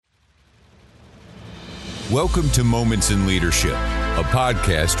Welcome to Moments in Leadership, a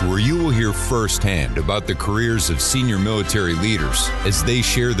podcast where you will hear firsthand about the careers of senior military leaders as they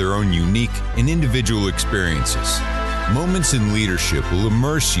share their own unique and individual experiences. Moments in Leadership will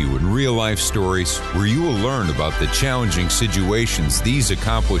immerse you in real-life stories where you will learn about the challenging situations these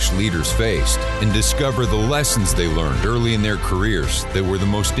accomplished leaders faced and discover the lessons they learned early in their careers that were the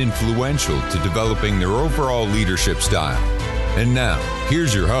most influential to developing their overall leadership style. And now,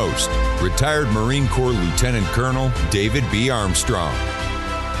 here's your host, retired Marine Corps Lieutenant Colonel David B. Armstrong.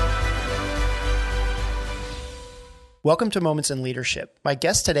 Welcome to Moments in Leadership. My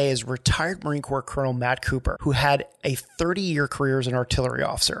guest today is retired Marine Corps Colonel Matt Cooper, who had a 30-year career as an artillery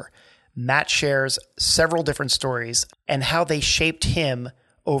officer. Matt shares several different stories and how they shaped him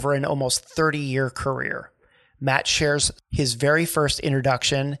over an almost 30-year career. Matt shares his very first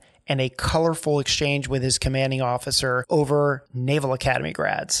introduction and a colorful exchange with his commanding officer over Naval Academy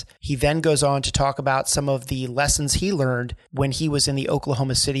grads. He then goes on to talk about some of the lessons he learned when he was in the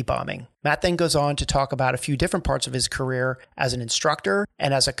Oklahoma City bombing. Matt then goes on to talk about a few different parts of his career as an instructor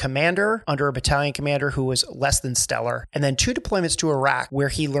and as a commander under a battalion commander who was less than stellar, and then 2 deployments to Iraq where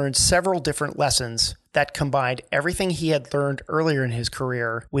he learned several different lessons that combined everything he had learned earlier in his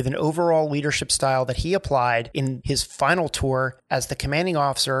career with an overall leadership style that he applied in his final tour as the commanding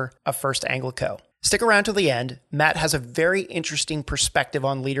officer of 1st Anglico. Stick around till the end. Matt has a very interesting perspective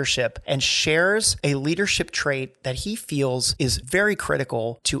on leadership and shares a leadership trait that he feels is very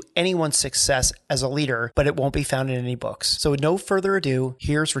critical to anyone's success as a leader, but it won't be found in any books. So with no further ado,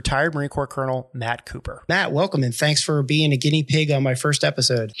 here's retired Marine Corps Colonel Matt Cooper. Matt, welcome and thanks for being a guinea pig on my first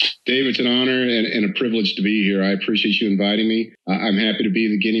episode. Dave, it's an honor and a privilege to be here. I appreciate you inviting me. I'm happy to be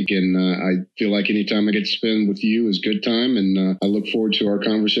the guinea pig, and I feel like any time I get to spend with you is good time, and I look forward to our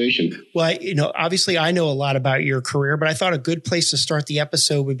conversation. Well, obviously I know a lot about your career, but I thought a good place to start the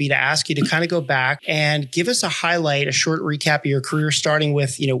episode would be to ask you to kind of go back and give us a highlight, a short recap of your career, starting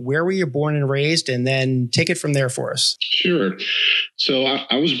with, where were you born and raised, and then take it from there for us. Sure. So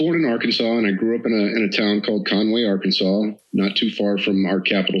I was born in Arkansas, and I grew up in a town called Conway, Arkansas, not too far from our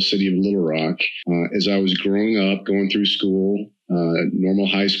capital city of Little Rock. As I was growing up, going through school, normal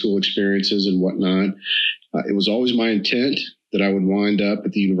high school experiences and whatnot, it was always my intent that I would wind up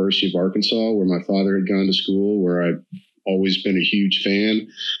at the University of Arkansas, where my father had gone to school, where I've always been a huge fan.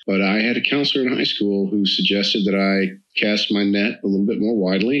 But I had a counselor in high school who suggested that I cast my net a little bit more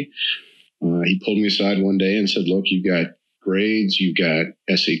widely. He pulled me aside one day and said, look, you've got grades, you've got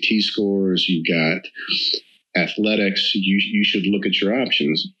SAT scores, you've got athletics, you should look at your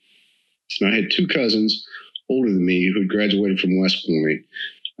options. And I had 2 cousins older than me who had graduated from West Point,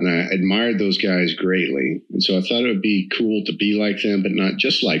 and I admired those guys greatly. And so I thought it would be cool to be like them, but not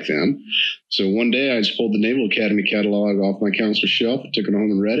just like them. So one day I just pulled the Naval Academy catalog off my counselor's shelf, took it home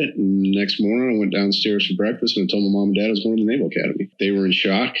and read it. And the next morning I went downstairs for breakfast and I told my mom and dad I was going to the Naval Academy. They were in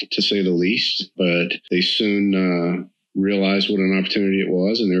shock, to say the least, but they soon realized what an opportunity it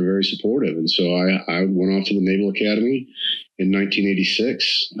was, and they're very supportive. And so I went off to the Naval Academy in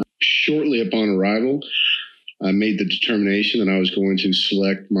 1986. Shortly upon arrival, I made the determination that I was going to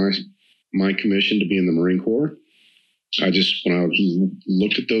select my commission to be in the Marine Corps. When I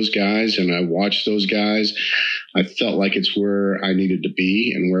looked at those guys and I watched those guys, I felt like it's where I needed to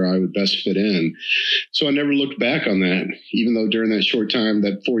be and where I would best fit in. So I never looked back on that, even though during that short time,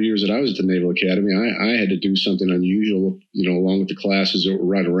 that 4 years that I was at the Naval Academy, I had to do something unusual, along with the classes that were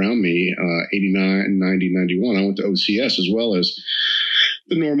right around me, 89, 90, 91. I went to OCS as well as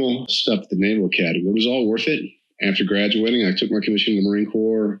the normal stuff at the Naval Academy. It was all worth it. After graduating, I took my commission in the Marine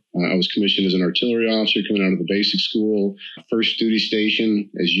Corps. I was commissioned as an artillery officer coming out of the basic school. First duty station,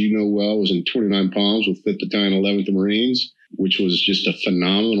 as you know well, was in 29 Palms with 5th Battalion, 11th Marines, which was just a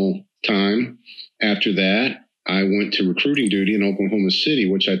phenomenal time. After that, I went to recruiting duty in Oklahoma City,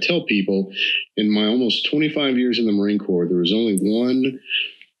 which I tell people in my almost 25 years in the Marine Corps, there was only one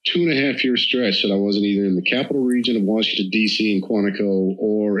 2.5-year stretch that I wasn't either in the capital region of Washington, D.C. in Quantico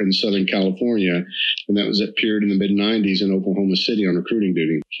or in Southern California. And that was that period in the mid-90s in Oklahoma City on recruiting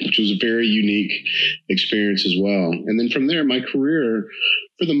duty, which was a very unique experience as well. And then from there, my career,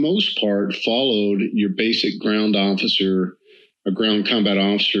 for the most part, followed your basic ground officer, a ground combat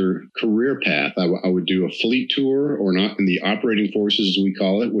officer career path. I would do a fleet tour, or not in the operating forces, as we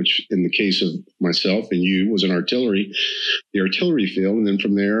call it, which in the case of myself and you was an the artillery field. And then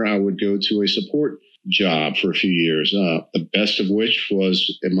from there, I would go to a support job for a few years, the best of which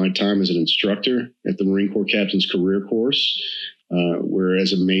was in my time as an instructor at the Marine Corps Captain's Career Course, where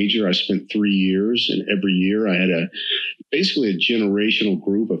as a major, I spent 3 years, and every year I had basically a generational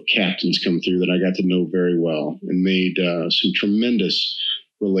group of captains come through that I got to know very well and made some tremendous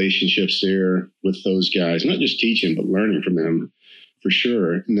relationships there with those guys, not just teaching, but learning from them for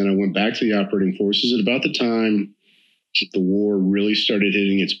sure. And then I went back to the operating forces at about the time the war really started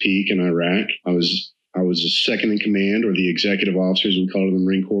hitting its peak in Iraq. I was a second in command, or the executive officer, as we call it in the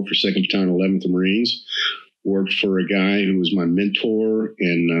Marine Corps, for 2nd Battalion, 11th Marines. Worked for a guy who was my mentor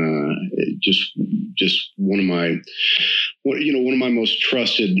and just one of my most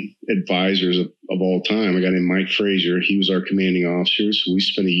trusted advisors of all time. A guy named Mike Frazier. He was our commanding officer. So we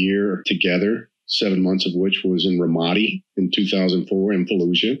spent a year together, 7 months of which was in Ramadi in 2004 in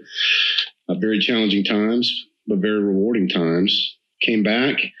Fallujah. Very challenging times, but very rewarding times. Came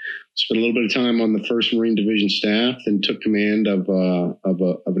back. Spent a little bit of time on the 1st Marine Division staff, then took command of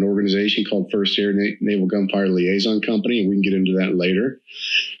an organization called First Air Naval Gunfire Liaison Company, and we can get into that later.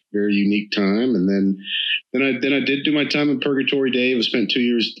 Very unique time, and then I did do my time in Purgatory, Dave. I spent 2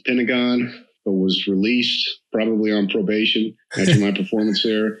 years at the Pentagon, but was released, probably on probation after my performance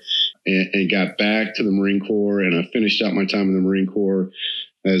there, and got back to the Marine Corps, and I finished out my time in the Marine Corps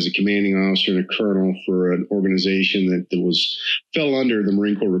as a commanding officer and a colonel for an organization that fell under the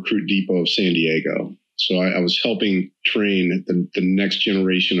Marine Corps Recruit Depot of San Diego. So I was helping train the next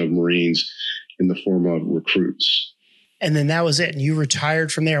generation of Marines in the form of recruits. And then that was it. And you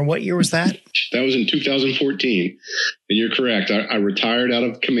retired from there. And what year was that? That was in 2014. And you're correct. I retired out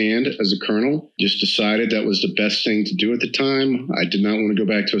of command as a colonel. Just decided that was the best thing to do at the time. I did not want to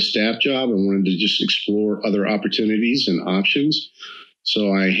go back to a staff job. I wanted to just explore other opportunities and options.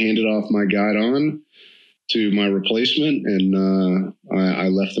 So I handed off my guide on to my replacement, and I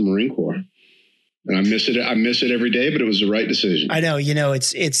left the Marine Corps. And I miss it. I miss it every day, but it was the right decision. I know.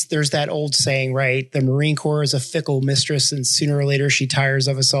 It's there's that old saying, right? The Marine Corps is a fickle mistress, and sooner or later she tires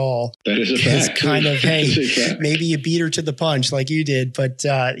of us all. That is a fact. It's kind of, hey, maybe you beat her to the punch like you did, but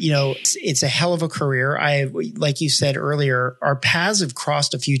it's a hell of a career. Like you said earlier, our paths have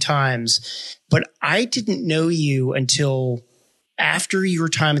crossed a few times, but I didn't know you until after your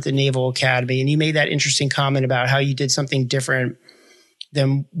time at the Naval Academy. And you made that interesting comment about how you did something different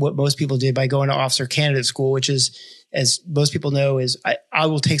than what most people did by going to officer candidate school, which is, as most people know, is I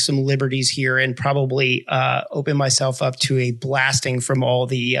will take some liberties here and probably open myself up to a blasting from all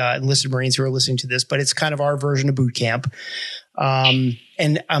the enlisted Marines who are listening to this, but it's kind of our version of boot camp.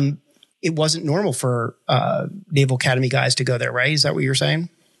 It wasn't normal for Naval Academy guys to go there, right? Is that what you're saying?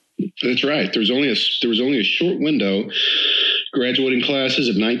 That's right. There was only a short window. Graduating classes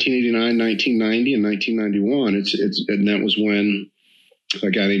of 1989, 1990, and 1991. And that was when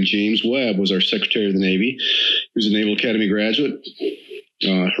a guy named James Webb was our Secretary of the Navy. He was a Naval Academy graduate,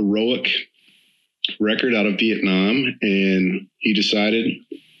 heroic record out of Vietnam, and he decided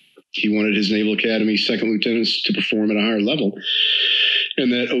he wanted his Naval Academy second lieutenants to perform at a higher level,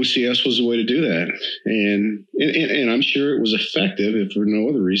 and that OCS was the way to do that. And I'm sure it was effective, if for no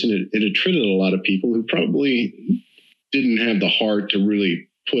other reason. It attributed a lot of people who probably didn't have the heart to really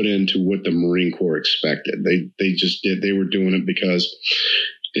put into what the Marine Corps expected. They just did. They were doing it because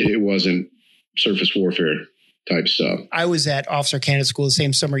it wasn't surface warfare type stuff. I was at officer candidate school the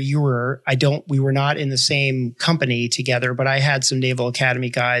same summer you were. We were not in the same company together, but I had some Naval Academy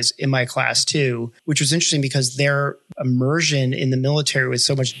guys in my class too, which was interesting because their immersion in the military was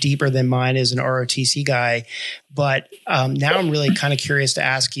so much deeper than mine as an ROTC guy. But now I'm really kind of curious to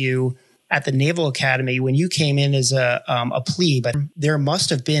ask you, at the Naval Academy, when you came in as a plebe, but there must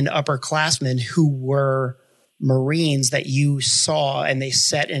have been upperclassmen who were Marines that you saw and they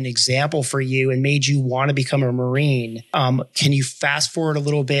set an example for you and made you want to become a Marine. Can you fast forward a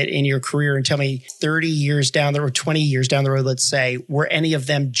little bit in your career and tell me 30 years down the road, 20 years down the road, let's say, were any of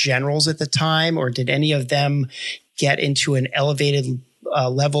them generals at the time, or did any of them get into an elevated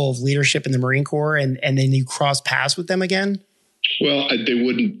level of leadership in the Marine Corps and then you cross paths with them again? Well, they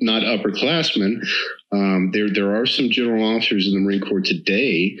wouldn't, not upperclassmen. There are some general officers in the Marine Corps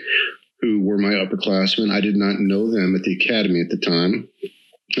today who were my upperclassmen. I did not know them at the academy at the time.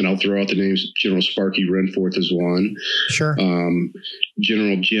 And I'll throw out the names. General Sparky Renforth is one. Sure.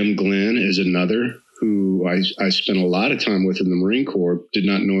 General Jim Glenn is another who I spent a lot of time with in the Marine Corps. Did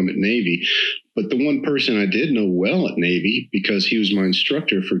not know him at Navy. But the one person I did know well at Navy, because he was my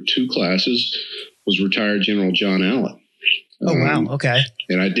instructor for 2 classes, was retired General John Allen. Oh, wow. Okay.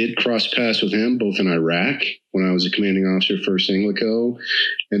 And I did cross paths with him both in Iraq when I was a commanding officer at 1st Anglico.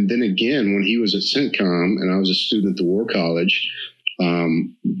 And then again, when he was at CENTCOM and I was a student at the War College,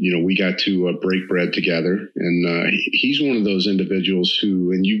 we got to break bread together. And he's one of those individuals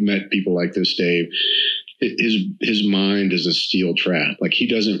who, and you've met people like this, Dave, his mind is a steel trap. Like, he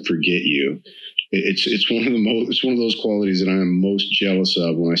doesn't forget you. It's one of those qualities that I am most jealous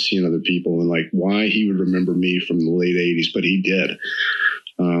of when I see in other people, and like why he would remember me from the late 80s, but he did.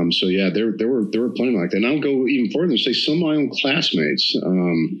 So yeah, there were plenty like that. And I'll go even further and say some of my own classmates.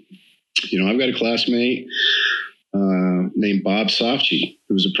 I've got a classmate named Bob Sofchi,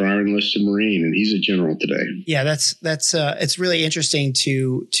 who was a prior enlisted Marine, and he's a general today. Yeah, that's it's really interesting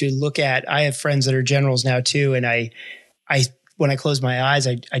to look at. I have friends that are generals now too, and I when I close my eyes,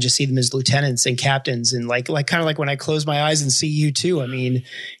 I just see them as lieutenants and captains, and like kind of like when I close my eyes and see you too. I mean,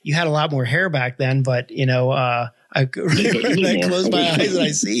 you had a lot more hair back then, but when I close my eyes and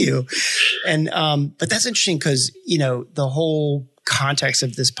I see you, and but that's interesting because the whole context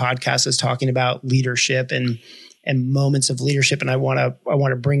of this podcast is talking about leadership and moments of leadership. And I want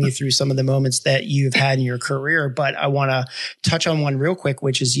to bring you through some of the moments that you've had in your career, but I want to touch on one real quick,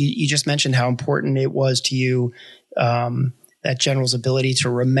 which is you just mentioned how important it was to you, that general's ability to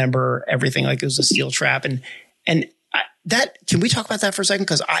remember everything like it was a steel trap. And that, can we talk about that for a second?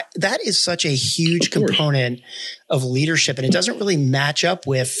 Cause that is such a huge component of leadership, and it doesn't really match up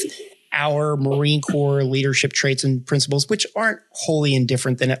with our Marine Corps leadership traits and principles, which aren't wholly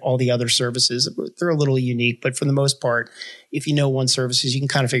indifferent than all the other services. They're a little unique, but for the most part, if you know one services, you can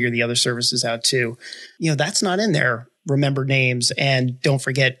kind of figure the other services out too. That's not in there. Remember names and don't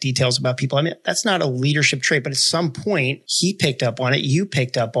forget details about people. I mean, that's not a leadership trait, but at some point he picked up on it. You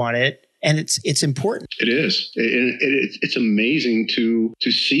picked up on it. And it's important. It is. It's amazing to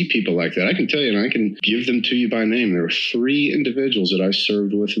see people like that. I can tell you, and I can give them to you by name. There were 3 individuals that I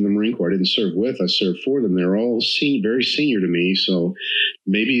served with in the Marine Corps. I didn't serve with, I served for them. They're all very senior to me. So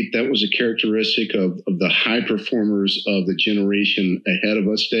maybe that was a characteristic of the high performers of the generation ahead of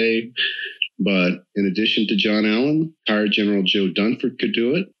us, Dave. But in addition to John Allen, retired General Joe Dunford could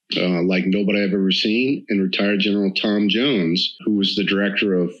do it. Like nobody I've ever seen, and retired General Tom Jones, who was the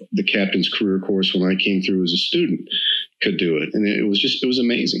director of the captain's career course when I came through as a student, could do it. And it was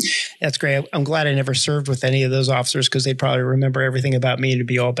amazing. That's great. I'm glad I never served with any of those officers because they'd probably remember everything about me to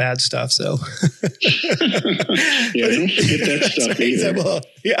be all bad stuff. So yeah, don't forget that stuff either. Well,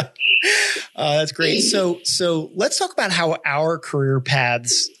 yeah. That's great. So let's talk about how our career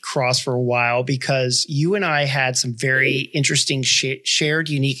paths crossed for a while, because you and I had some very interesting shared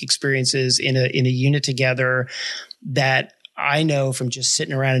unique experiences in a unit together that I know from just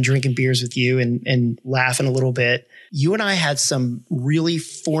sitting around and drinking beers with you and laughing a little bit. You and I had some really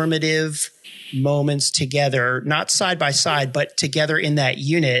formative moments together, not side by side, but together in that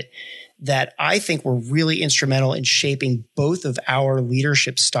unit that I think were really instrumental in shaping both of our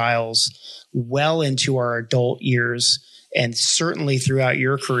leadership styles well into our adult years, and certainly throughout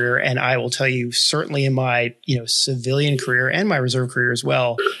your career. And I will tell you, certainly in my, civilian career and my reserve career as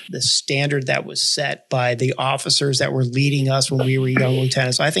well, the standard that was set by the officers that were leading us when we were young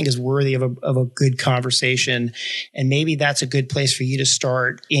lieutenants, I think is worthy of a good conversation. And maybe that's a good place for you to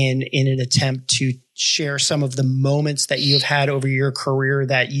start in an attempt to share some of the moments that you have had over your career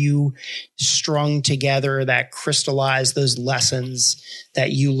that you strung together, that crystallized those lessons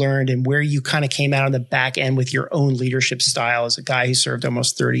that you learned, and where you kind of came out on the back end with your own leadership style as a guy who served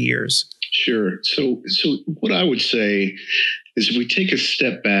almost 30 years. Sure. So what I would say is, if we take a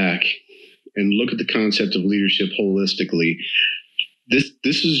step back and look at the concept of leadership holistically, this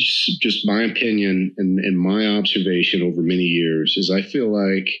is just my opinion and my observation over many years, is I feel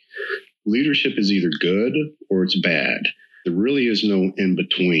like leadership is either good or it's bad. There really is no in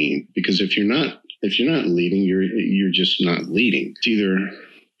between, because if you're not leading, you're just not leading. It's either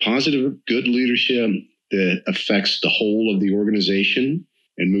positive, good leadership that affects the whole of the organization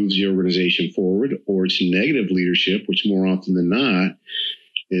and moves the organization forward, or it's negative leadership, which more often than not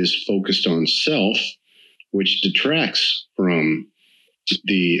is focused on self, which detracts from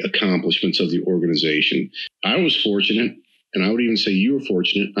the accomplishments of the organization. I was fortunate, and I would even say you were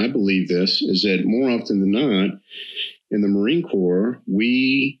fortunate, I believe this, is that more often than not, in the Marine Corps,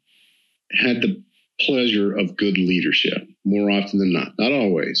 we had the pleasure of good leadership more often than not. Not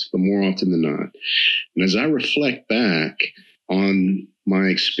always, but more often than not. And as I reflect back on my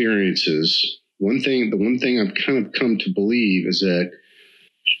experiences, the one thing I've kind of come to believe is that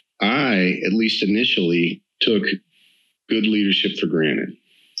I, at least initially, took good leadership for granted.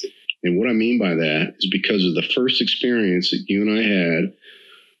 And what I mean by that is because of the first experience that you and I had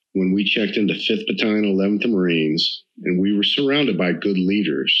when we checked into 5th Battalion, 11th Marines, and we were surrounded by good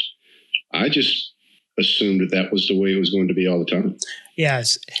leaders. I just assumed that was the way it was going to be all the time.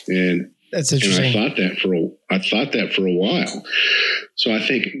 Yes. And that's interesting. And I thought that for a while. So I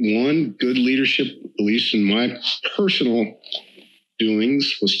think one, good leadership, at least in my personal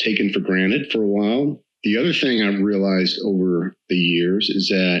doings, was taken for granted for a while. The other thing I've realized over the years is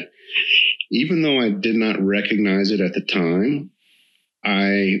that even though I did not recognize it at the time,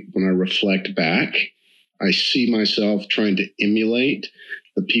 when I reflect back, I see myself trying to emulate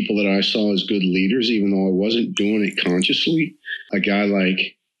the people that I saw as good leaders, even though I wasn't doing it consciously. A guy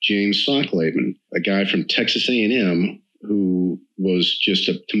like James Socklaven, a guy from Texas A&M, who was just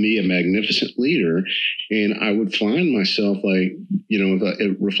to me a magnificent leader. And I would find myself like,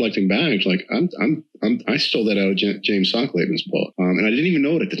 reflecting back, like I stole that out of James Socklaven's book. And I didn't even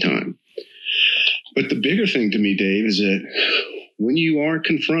know it at the time. But the bigger thing to me, Dave, is that when you are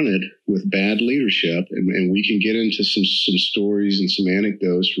confronted with bad leadership, and we can get into some stories and some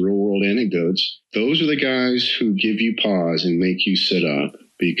anecdotes, real world anecdotes, those are the guys who give you pause and make you sit up.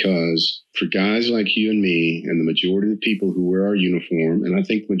 Because for guys like you and me and the majority of the people who wear our uniform, and I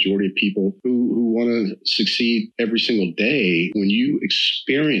think the majority of people who want to succeed every single day, when you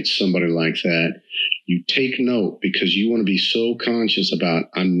experience somebody like that, you take note because you want to be so conscious about,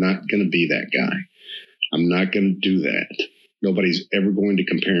 I'm not going to be that guy. I'm not going to do that. Nobody's ever going to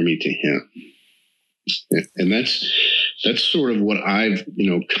compare me to him. And that's sort of what I've,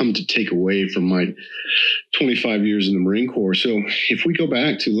 come to take away from my 25 years in the Marine Corps. So if we go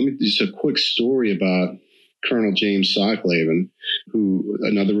back to, just a quick story about Colonel James Socklaven, who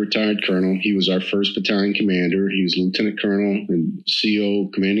another retired colonel. He was our 1st Battalion commander. He was Lieutenant Colonel and CO,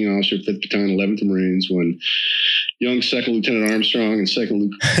 commanding officer, 5th Battalion, 11th Marines, when young 2nd Lieutenant Armstrong and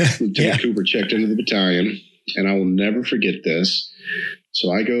 2nd Lieutenant Cooper checked into the battalion. And I will never forget this.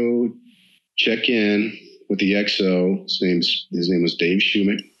 So I go check in with the XO. His name was Dave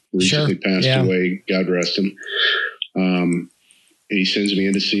Shumick. Recently passed away. God rest him. And he sends me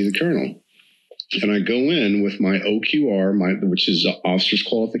in to see the colonel. And I go in with my OQR, which is the officer's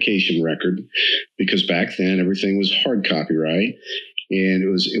qualification record, because back then everything was hard copy, right? And it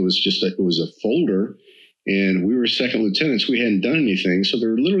was a folder. And we were 2nd lieutenants. We hadn't done anything. So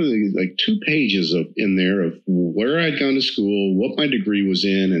there were literally like 2 pages in there of where I'd gone to school, what my degree was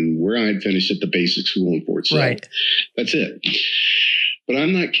in, and where I had finished at the basic school in Fort Sill. Right. That's it. But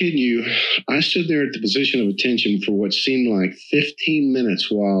I'm not kidding you. I stood there at the position of attention for what seemed like 15 minutes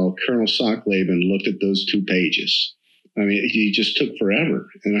while Colonel Socklaven looked at those 2 pages. I mean, he just took forever.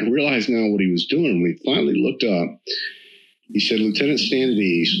 And I realized now what he was doing. When he finally looked up, he said, "Lieutenant, stand at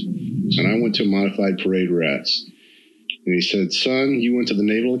ease." And I went to a modified parade rest. And he said, "Son, you went to the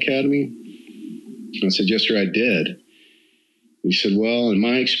Naval Academy?" And I said, "Yes, sir, I did." And he said, "Well, in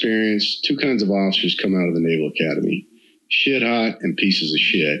my experience, 2 kinds of officers come out of the Naval Academy: shit hot and pieces of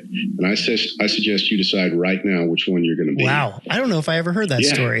shit. And I suggest you decide right now which one you're going to be." Wow. I don't know if I ever heard that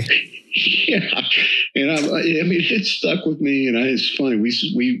story. Yeah. And I mean, it stuck with me. And it's funny.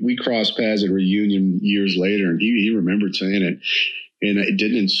 We crossed paths at a reunion years later, and he remembered saying it. And it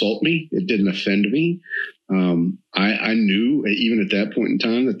didn't insult me. It didn't offend me. I knew even at that point in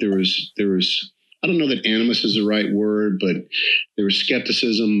time that there was, I don't know that animus is the right word, but there was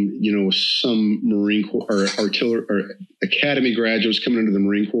skepticism. Some Marine Corps or artillery or academy graduates coming into the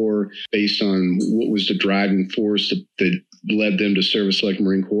Marine Corps based on what was the driving force that led them to service select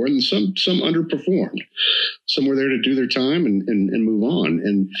Marine Corps, and some underperformed. Some were there to do their time and move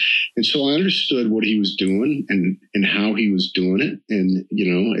on. And so I understood what he was doing and how he was doing it. And,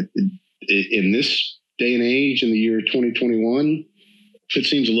 in this day and age, in the year 2021, it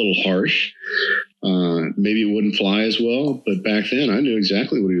seems a little harsh. Maybe it wouldn't fly as well, but back then I knew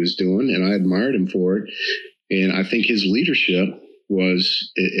exactly what he was doing, and I admired him for it. And I think his leadership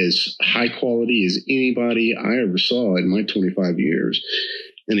was as high quality as anybody I ever saw in my 25 years.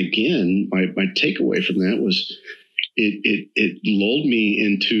 And again, my takeaway from that was it lulled me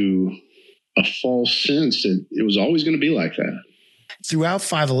into a false sense that it was always going to be like that. Throughout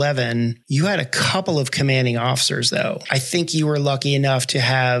 511, you had a couple of commanding officers, though. I think you were lucky enough to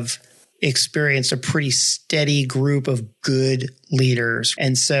have experienced a pretty steady group of good leaders.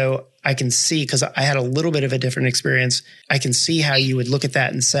 And so I can see, because I had a little bit of a different experience, I can see how you would look at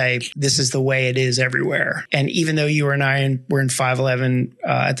that and say, this is the way it is everywhere. And even though you and I were in 511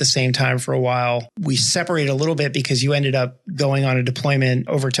 at the same time for a while, we separated a little bit because you ended up going on a deployment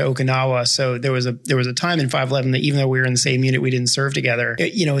over to Okinawa. So there was a time in 511 that even though we were in the same unit, we didn't serve together.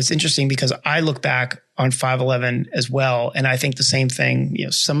 It's interesting because I look back on 511 as well, and I think the same thing.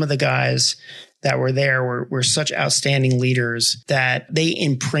 Some of the guys that were there were such outstanding leaders that they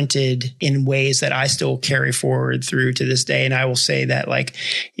imprinted in ways that I still carry forward through to this day. And I will say that,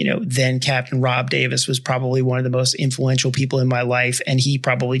 then Captain Rob Davis was probably one of the most influential people in my life. And he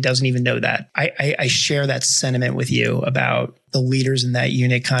probably doesn't even know that. I share that sentiment with you about the leaders in that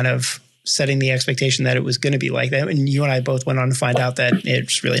unit kind of setting the expectation that it was going to be like that. And you and I both went on to find out that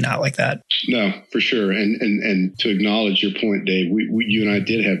it's really not like that. No, for sure. And to acknowledge your point, Dave, you and I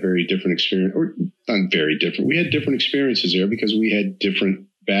did have very different experience, or not very different. We had different experiences there because we had different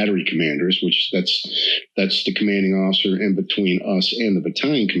battery commanders, which that's the commanding officer in between us and the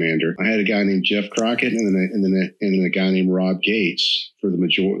battalion commander. I had a guy named Jeff Crockett and then a guy named Rob Gates for the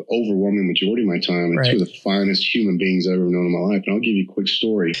overwhelming majority of my time, and two of the finest human beings I've ever known in my life. And I'll give you a quick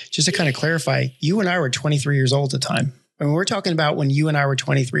story. Just to kind of clarify, you and I were 23 years old at the time. I mean, we're talking about when you and I were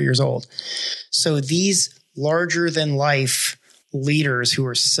 23 years old. So these larger than life leaders who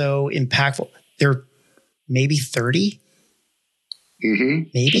are so impactful, they're maybe 30. Mm-hmm.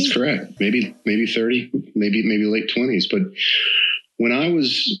 Maybe that's correct. Maybe 30, maybe late 20s. But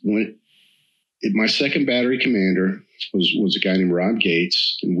my second battery commander was a guy named Rob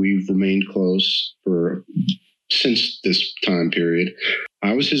Gates, and we've remained close since this time period.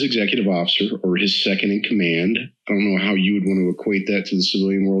 I was his executive officer, or his second in command. I don't know how you would want to equate that to the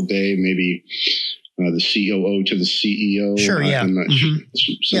civilian world, Dave. Maybe the COO to the CEO. Sure, yeah. I'm not sure.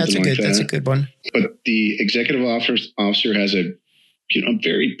 That's a good one. But the executive officer has a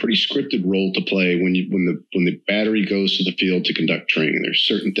pretty scripted role to play when the battery goes to the field to conduct training. There's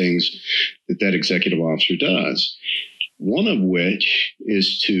certain things that executive officer does. One of which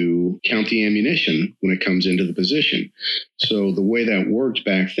is to count the ammunition when it comes into the position. So the way that worked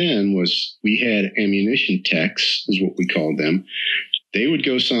back then was we had ammunition techs, is what we called them. They would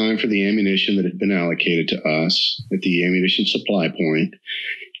go sign for the ammunition that had been allocated to us at the ammunition supply point,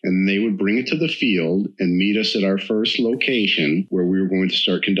 and they would bring it to the field and meet us at our first location where we were going to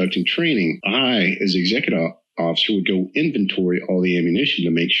start conducting training. I, as executive officer, would go inventory all the ammunition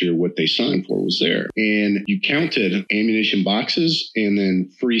to make sure what they signed for was there. And you counted ammunition boxes and then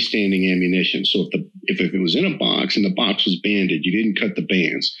freestanding ammunition. So if it was in a box and the box was banded, you didn't cut the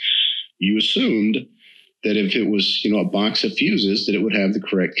bands. You assumed that if it was, a box of fuses, that it would have the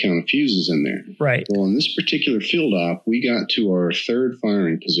correct count of fuses in there. Right. Well, in this particular field op, we got to our third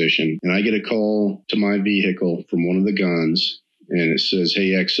firing position, and I get a call to my vehicle from one of the guns, and it says,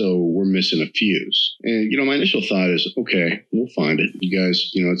 "Hey, XO, we're missing a fuse." And, my initial thought is, okay, we'll find it. You guys,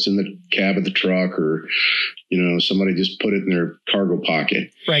 it's in the cab of the truck, or, somebody just put it in their cargo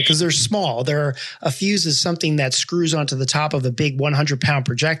pocket. Right, because they're small. A fuse is something that screws onto the top of a big 100-pound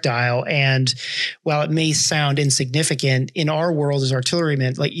projectile. And while it may sound insignificant, in our world as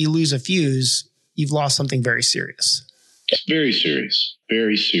artillerymen, like you lose a fuse, you've lost something very serious. It's very serious,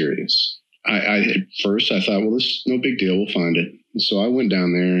 very serious. At first I thought, well, this is no big deal. We'll find it. So I went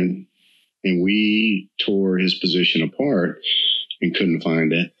down there and we tore his position apart and couldn't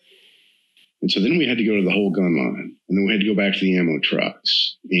find it. And so then we had to go to the whole gun line, and then we had to go back to the ammo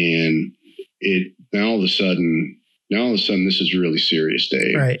trucks. And now all of a sudden, this is really serious,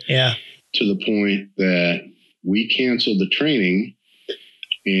 Dave. Right. Yeah. To the point that we canceled the training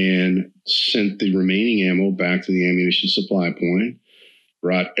and sent the remaining ammo back to the ammunition supply point,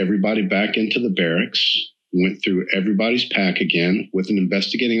 brought everybody back into the barracks, went through everybody's pack again with an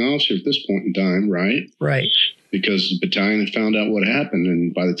investigating officer at this point in time, right? Right. Because the battalion had found out what happened,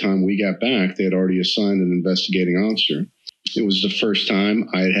 and by the time we got back, they had already assigned an investigating officer. It was the first time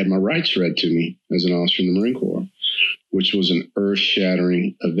I had my rights read to me as an officer in the Marine Corps, which was an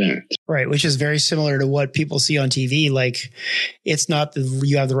earth-shattering event. Right, which is very similar to what people see on TV. Like, it's not that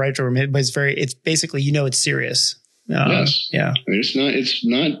you have the right to remit, but it's basically, it's serious. Yes. Yeah. It's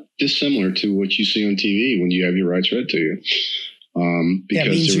not dissimilar to what you see on TV when you have your rights read to you. Because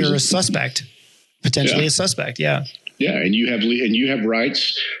it means you're a suspect, potentially a suspect. Yeah. Yeah. And you have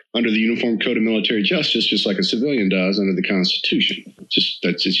rights under the Uniform Code of Military Justice, just like a civilian does under the Constitution.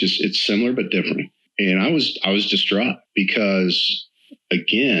 It's similar, but different. And I was distraught because,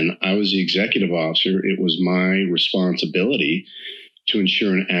 again, I was the executive officer. It was my responsibility to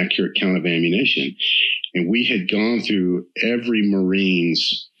ensure an accurate count of ammunition. And we had gone through every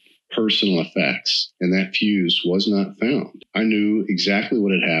Marine's personal effects, and that fuse was not found. I knew exactly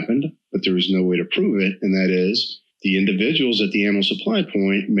what had happened, but there was no way to prove it, and that is the individuals at the ammo supply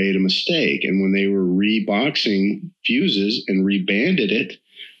point made a mistake. And when they were reboxing fuses and rebanded it,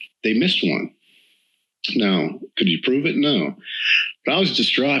 they missed one. Now, could you prove it? No. But I was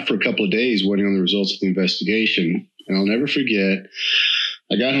distraught for a couple of days waiting on the results of the investigation. And I'll never forget,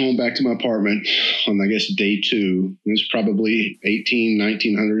 I got home back to my apartment on, I guess, day 2. It was probably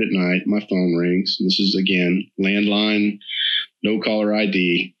 1900 at night. My phone rings. This is, again, landline, no caller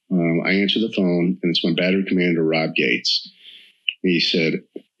ID. I answer the phone, and it's my battery commander, Rob Gates. He said,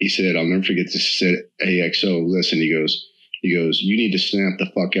 I'll never forget this. He said, "Hey, XO, listen," he goes, "You need to snap the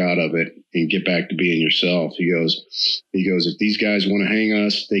fuck out of it and get back to being yourself." He goes, "If these guys want to hang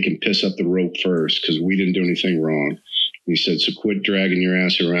us, they can piss up the rope first because we didn't do anything wrong." He said, "So quit dragging your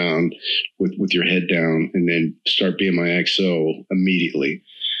ass around with your head down and then start being my XO immediately."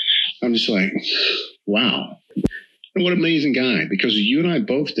 I'm just like, wow. And what an amazing guy, because you and I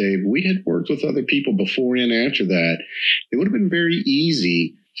both, Dave, we had worked with other people before and after that. It would have been very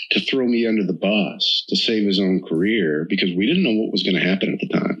easy to throw me under the bus to save his own career because we didn't know what was going to happen at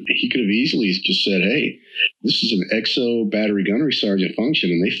the time. He could have easily just said, hey, this is an XO battery gunnery sergeant function,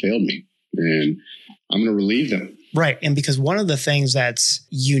 and they failed me, and I'm going to relieve them. Right. And because one of the things that's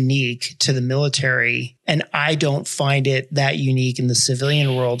unique to the military, and I don't find it that unique in the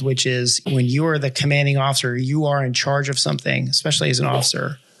civilian world, which is when you are the commanding officer, you are in charge of something, especially as an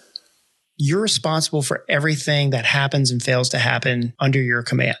officer, you're responsible for everything that happens and fails to happen under your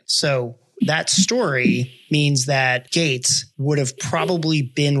command. So that story means that Gates would have probably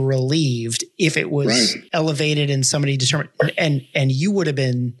been relieved if it was elevated and somebody determined, and you would have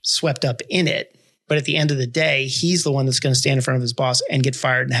been swept up in it. But at the end of the day, he's the one that's going to stand in front of his boss and get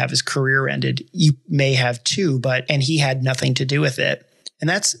fired and have his career ended. You may have too, and he had nothing to do with it. And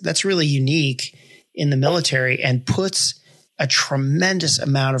that's really unique in the military and puts a tremendous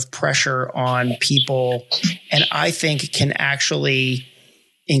amount of pressure on people, and I think can actually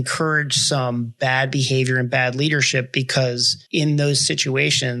encourage some bad behavior and bad leadership, because in those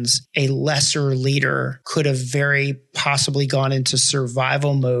situations, a lesser leader could have very possibly gone into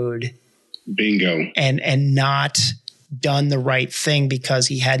survival mode. Bingo. And not done the right thing because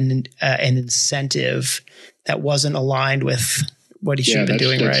he had an incentive that wasn't aligned with what he should have been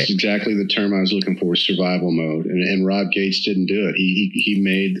doing. That's exactly the term I was looking for, survival mode. And Rob Gates didn't do it. He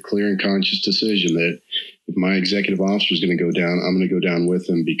made the clear and conscious decision that if my executive officer is going to go down, I'm going to go down with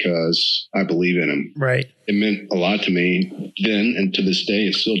him because I believe in him. Right. It meant a lot to me then, and to this day,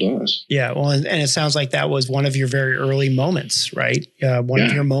 it still does. Yeah. Well, and it sounds like that was one of your very early moments, right? One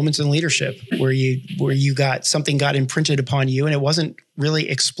of your moments in leadership where you got something got imprinted upon you, and it wasn't really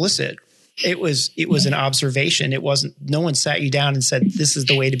explicit. It was an observation. It wasn't, no one sat you down and said, this is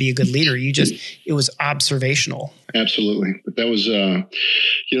the way to be a good leader. It was observational. Absolutely. But that was,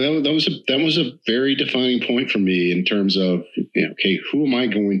 that was a very defining point for me in terms of, okay, who am I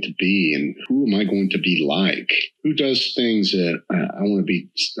going to be and who am I going to be like? Who does things that I want to be?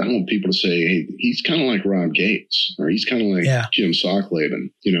 I want people to say, hey, he's kind of like Rob Gates, or he's kind of like Jim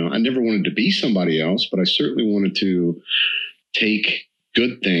Socklaven. I never wanted to be somebody else, but I certainly wanted to take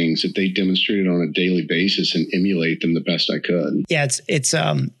good things that they demonstrated on a daily basis and emulate them the best I could. Yeah, it's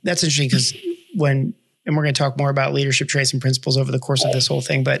that's interesting because and we're going to talk more about leadership traits and principles over the course of this whole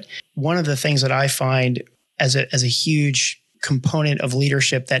thing. But one of the things that I find as a huge component of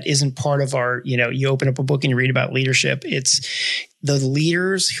leadership that isn't part of our, you open up a book and you read about leadership, it's the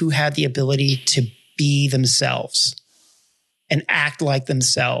leaders who had the ability to be themselves and act like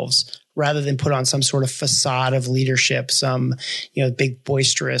themselves, rather than put on some sort of facade of leadership, some, big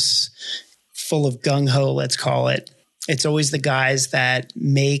boisterous, full of gung-ho, let's call it. It's always the guys that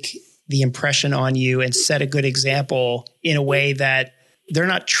make the impression on you and set a good example in a way that they're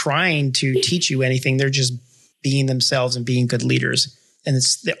not trying to teach you anything. They're just being themselves and being good leaders. And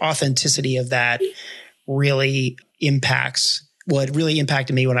it's the authenticity of that really impacts. Well, it really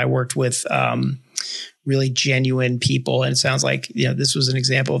impacted me when I worked with really genuine people. And it sounds like, this was an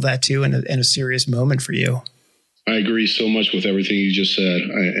example of that too, and a serious moment for you. I agree so much with everything you just said.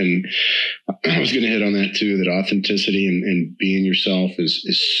 And I was going to hit on that too, that authenticity and being yourself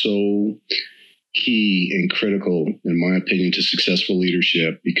is so key and critical, in my opinion, to successful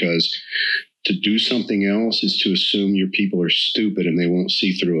leadership, because to do something else is to assume your people are stupid and they won't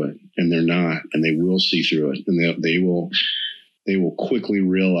see through it. And they're not, and they will see through it. And they will quickly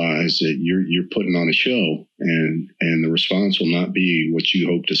realize that you're putting on a show, and the response will not be what you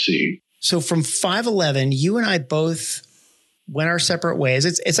hope to see. So from 5/11, you and I both went our separate ways.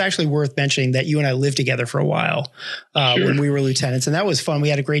 It's actually worth mentioning that you and I lived together for a while when we were lieutenants, and that was fun. We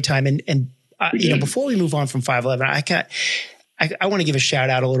had a great time. And before we move on from 5/11, I want to give a shout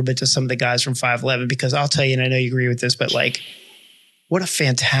out a little bit to some of the guys from 5/11, because I'll tell you, and I know you agree with this, but what a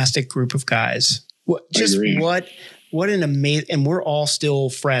fantastic group of guys. What an amazing, and we're all still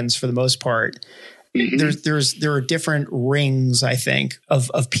friends for the most part. Mm-hmm. There are different rings, I think,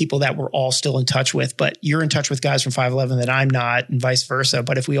 of people that we're all still in touch with, but you're in touch with guys from 5/11 that I'm not, and vice versa.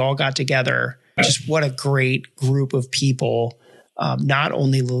 But if we all got together, just what a great group of people, not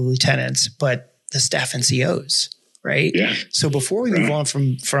only the lieutenants, but the staff NCOs, right? Yeah. So before we move on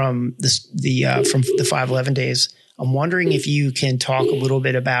from the 5/11 days, I'm wondering if you can talk a little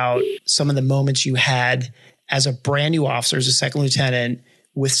bit about some of the moments you had as a brand new officer, as a second lieutenant,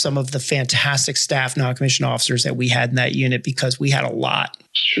 with some of the fantastic staff non-commissioned officers that we had in that unit, because we had a lot.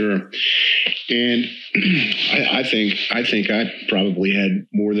 Sure. And I think I probably had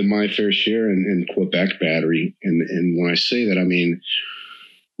more than my fair share in Quebec Battery. And when I say that, I mean,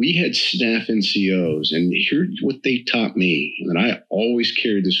 we had staff NCOs, and here's what they taught me, and I always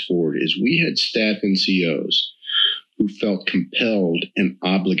carried this forward, is we had staff NCOs who felt compelled and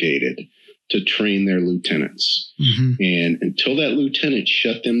obligated to train their lieutenants. Mm-hmm. And until that lieutenant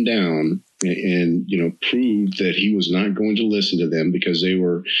shut them down and proved that he was not going to listen to them because they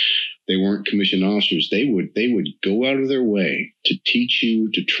weren't commissioned officers, they would go out of their way to teach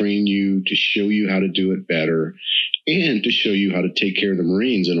you, to train you, to show you how to do it better, and to show you how to take care of the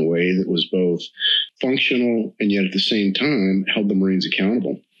Marines in a way that was both functional and yet at the same time held the Marines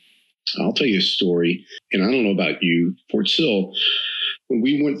accountable. I'll tell you a story, and I don't know about you, Fort Sill, when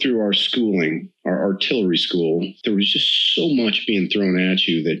we went through our schooling, our artillery school, there was just so much being thrown at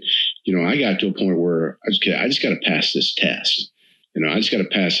you that, I got to a point where I just got to pass this test. I just got to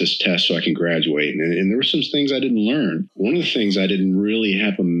pass this test so I can graduate. And there were some things I didn't learn. One of the things I didn't really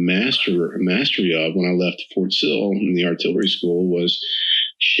have a mastery of when I left Fort Sill in the artillery school was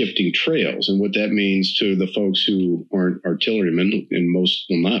shifting trails. And what that means to the folks who aren't artillerymen, and most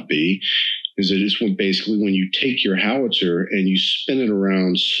will not be, is that it's basically when you take your howitzer and you spin it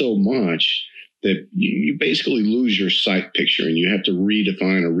around so much that you basically lose your sight picture, and you have to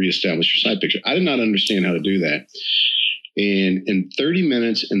redefine or reestablish your sight picture. I did not understand how to do that. And in 30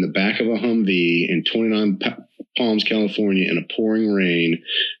 minutes in the back of a Humvee in 29 Palms, California, in a pouring rain,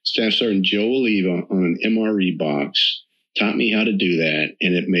 Staff Sergeant Joe Oliva on an MRE box taught me how to do that,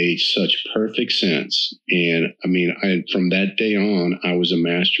 and it made such perfect sense. And from that day on, I was a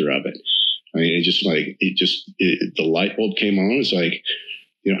master of it. The light bulb came on. It's like,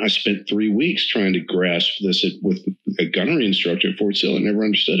 I spent 3 weeks trying to grasp this with a gunnery instructor at Fort Sill and never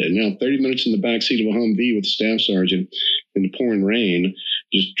understood it. Now, 30 minutes in the backseat of a Humvee with a staff sergeant in the pouring rain,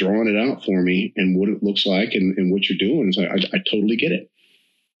 just drawing it out for me and what it looks like and what you're doing. It's like, I totally get it.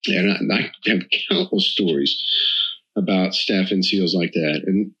 And I have countless stories about staff NCOs like that.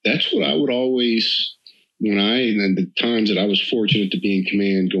 And that's what I would always, and the times that I was fortunate to be in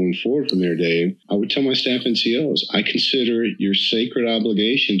command going forward from there, Dave, I would tell my staff NCOs, I consider it your sacred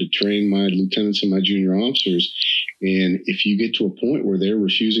obligation to train my lieutenants and my junior officers. And if you get to a point where they're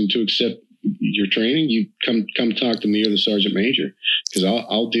refusing to accept your training, you come talk to me or the sergeant major, because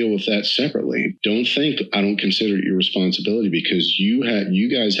I'll deal with that separately. Don't think I don't consider it your responsibility, because you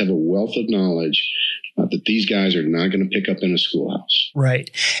guys have a wealth of knowledge that these guys are not going to pick up in a schoolhouse. Right.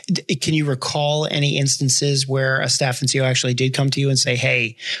 Can you recall any instances where a staff NCO actually did come to you and say,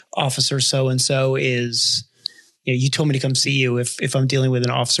 hey, officer so-and-so is, you told me to come see you if I'm dealing with an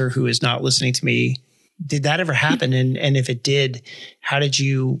officer who is not listening to me? Did that ever happen? And if it did, how did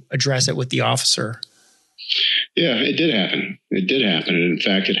you address it with the officer? Yeah, it did happen. It did happen. And in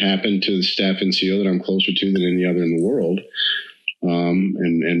fact, it happened to the staff NCO that I'm closer to than any other in the world.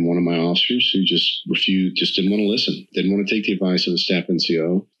 And one of my officers who just didn't want to listen, didn't want to take the advice of the staff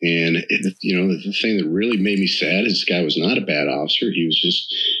NCO. And, the thing that really made me sad is this guy was not a bad officer. He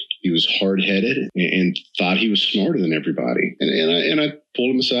was hard-headed and thought he was smarter than everybody. And I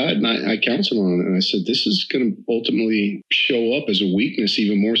pulled him aside and I counseled him on it. And I said, this is going to ultimately show up as a weakness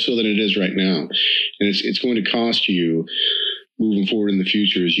even more so than it is right now. And it's going to cost you moving forward in the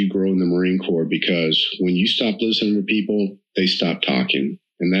future as you grow in the Marine Corps, because when you stop listening to people, they stop talking.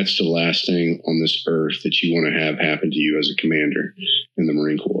 And that's the last thing on this earth that you want to have happen to you as a commander in the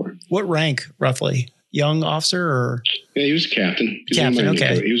Marine Corps. What rank, roughly? Young officer or? Yeah, he was a captain. Captain,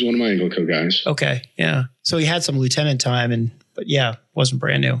 okay. He was one of my Anglo guys. Okay, yeah. So he had some lieutenant time, but wasn't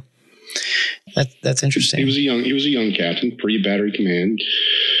brand new. That's interesting. He was a young captain, pre-battery command.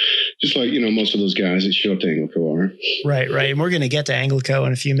 Just like, most of those guys that show up to Anglico are. Right. And we're going to get to Anglico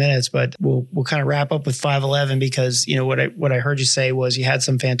in a few minutes, but we'll kind of wrap up with 511 because, what I heard you say was you had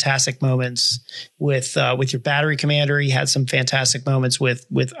some fantastic moments with your battery commander. You had some fantastic moments with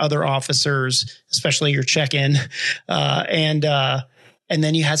other officers, especially your check-in. And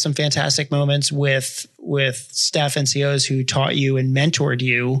then you had some fantastic moments with staff NCOs who taught you and mentored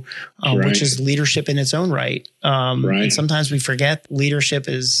you, which is leadership in its own right. And sometimes we forget leadership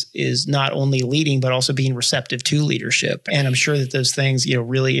is not only leading, but also being receptive to leadership. And I'm sure that those things,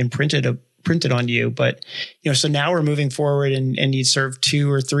 really imprinted on you. But, so now we're moving forward and you served 2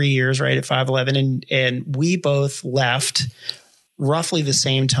 or 3 years, right, at 511. And we both left roughly the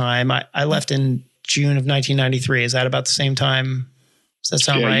same time. I left in June of 1993. Is that about the same time? Does that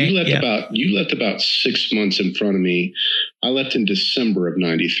sound right? You left about 6 months in front of me. I left in December of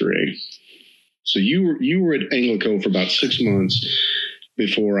 93. So you were at Anglico for about 6 months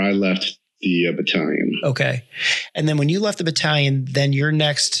before I left the battalion. Okay. And then when you left the battalion, then your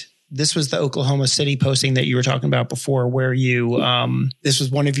next this was the Oklahoma City posting that you were talking about before, where you, this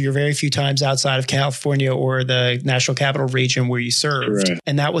was one of your very few times outside of California or the National Capital Region where you served. Correct.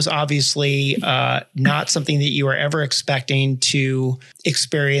 And that was obviously not something that you were ever expecting to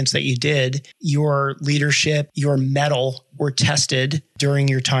experience that you did. Your leadership, your mettle were tested during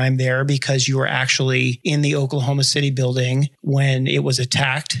your time there because you were actually in the Oklahoma City building when it was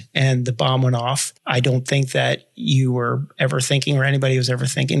attacked and the bomb went off. I don't think that you were ever thinking, or anybody was ever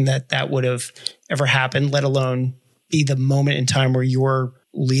thinking, that that would have ever happened, let alone be the moment in time where your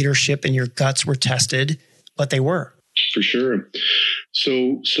leadership and your guts were tested, but they were. For sure.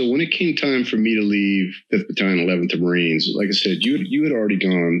 So when it came time for me to leave 5th Battalion, 11th Marines, like I said, you had already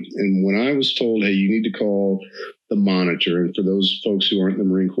gone. And when I was told, hey, you need to call the Monitor, and for those folks who aren't in the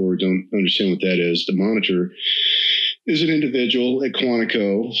Marine Corps, don't understand what that is, the Monitor is an individual at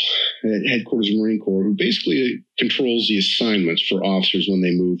Quantico, at headquarters of the Marine Corps, who basically controls the assignments for officers when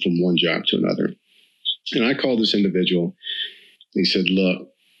they move from one job to another. And I called this individual, and he said, look,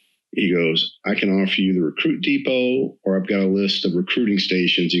 he goes, I can offer you the recruit depot, or I've got a list of recruiting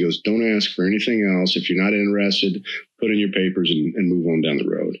stations. He goes, don't ask for anything else. If you're not interested, put in your papers and move on down the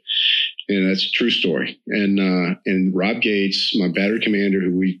road. And that's a true story. And Rob Gates, my battery commander,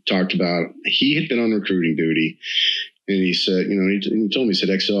 who we talked about, he had been on recruiting duty. And he said, he told me, he said,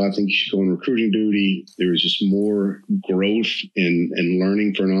 XL, I think you should go on recruiting duty. There is just more growth and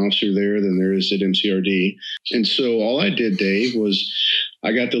learning for an officer there than there is at MCRD. And so all I did, Dave, was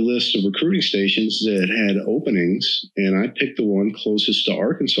I got the list of recruiting stations that had openings, and I picked the one closest to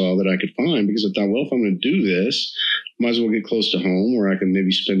Arkansas that I could find, because I thought, well, if I'm going to do this, might as well get close to home where I can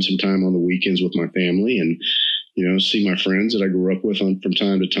maybe spend some time on the weekends with my family and, see my friends that I grew up with from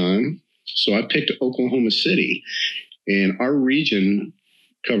time to time. So I picked Oklahoma City. And our region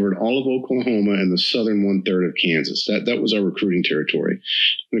covered all of Oklahoma and the southern 1/3 of Kansas. That was our recruiting territory.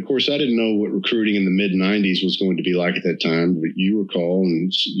 And of course, I didn't know what recruiting in the mid-90s was going to be like at that time. But you recall,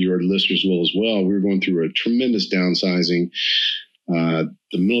 and your listeners will as well, we were going through a tremendous downsizing. The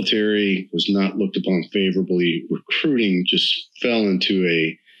military was not looked upon favorably. Recruiting just fell into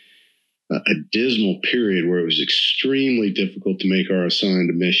a dismal period where it was extremely difficult to make our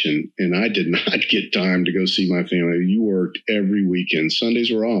assigned mission. And I did not get time to go see my family. You worked every weekend. Sundays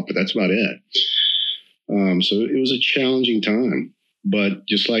were off, but that's about it. So it was a challenging time. But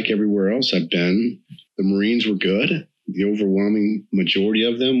just like everywhere else I've been, the Marines were good. The overwhelming majority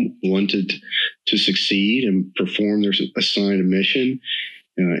of them wanted to succeed and perform their assigned mission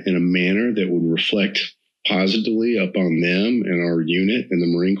in a manner that would reflect positively upon them and our unit and the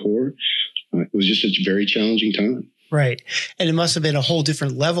Marine Corps. It was just a very challenging time. Right. And it must have been a whole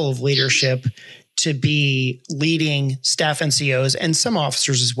different level of leadership to be leading staff NCOs and some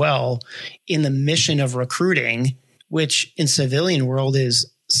officers as well in the mission of recruiting, which in civilian world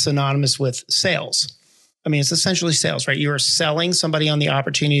is synonymous with sales. I mean, it's essentially sales, right? You are selling somebody on the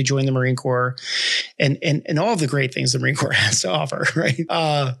opportunity to join the Marine Corps and all of the great things the Marine Corps has to offer, right?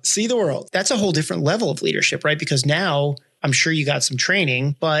 See the world. That's a whole different level of leadership, right? Because now I'm sure you got some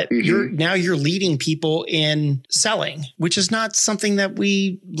training, but you're leading people in selling, which is not something that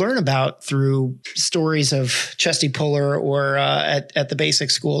we learn about through stories of Chesty Puller or at the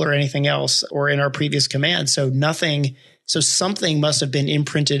basic school or anything else, or in our previous command. So something must have been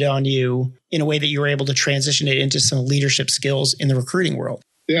imprinted on you in a way that you were able to transition it into some leadership skills in the recruiting world.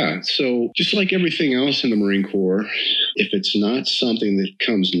 Yeah. So just like everything else in the Marine Corps, if it's not something that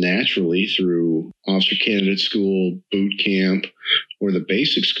comes naturally through officer candidate school, boot camp, or the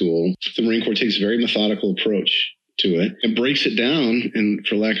basic school, the Marine Corps takes a very methodical approach to it and breaks it down. And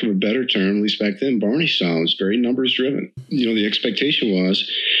for lack of a better term, at least back then, Barney style is very numbers driven. The expectation was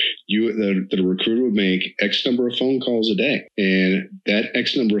that a recruiter would make X number of phone calls a day, and that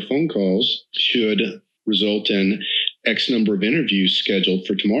X number of phone calls should result in X number of interviews scheduled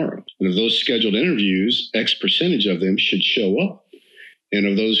for tomorrow. And of those scheduled interviews, X percentage of them should show up. And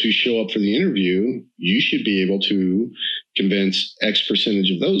of those who show up for the interview, you should be able to convince X percentage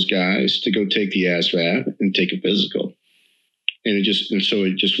of those guys to go take the ASVAB and take a physical. And so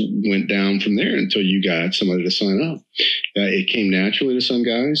it just went down from there until you got somebody to sign up. It came naturally to some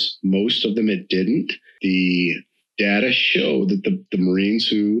guys. Most of them it didn't. The data show that the Marines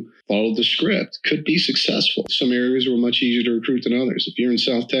who followed the script could be successful. Some areas were much easier to recruit than others. If you're in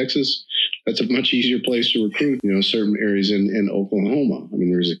South Texas, that's a much easier place to recruit. Certain areas in Oklahoma. I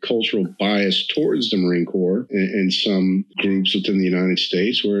mean, there's a cultural bias towards the Marine Corps in some groups within the United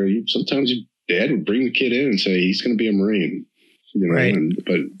States where sometimes your dad would bring the kid in and say, he's going to be a Marine. Right.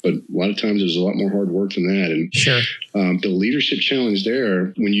 but a lot of times there's a lot more hard work than that. And sure. The leadership challenge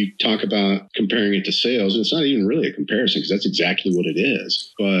there, when you talk about comparing it to sales, it's not even really a comparison because that's exactly what it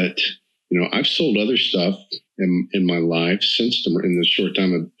is. But, I've sold other stuff in my life since in the short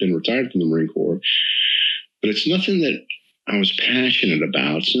time I've been retired from the Marine Corps, but it's nothing that I was passionate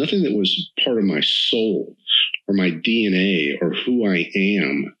about. It's nothing that was part of my soul or my DNA or who I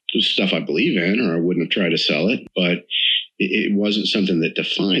am. It was stuff I believe in, or I wouldn't have tried to sell it, but it wasn't something that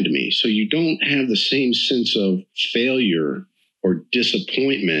defined me. So you don't have the same sense of failure or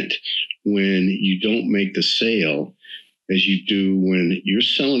disappointment when you don't make the sale as you do when you're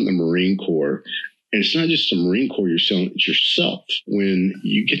selling the Marine Corps. And it's not just the Marine Corps you're selling, it's yourself. When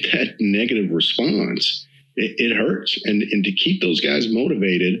you get that negative response, it hurts. And to keep those guys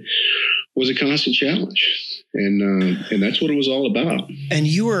motivated was a constant challenge. And that's what it was all about. And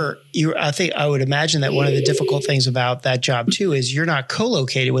I think I would imagine that one of the difficult things about that job too is you're not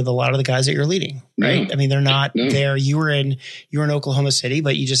co-located with a lot of the guys that you're leading, right? No. I mean, they're not No. there. You were in Oklahoma City,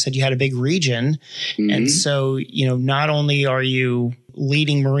 but you just said you had a big region. Mm-hmm. And so, not only are you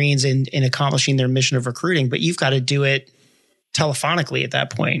leading Marines in accomplishing their mission of recruiting, but you've got to do it telephonically at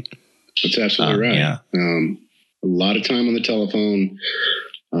that point. That's absolutely right. Yeah. A lot of time on the telephone.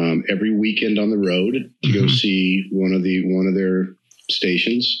 Every weekend on the road to go see one of their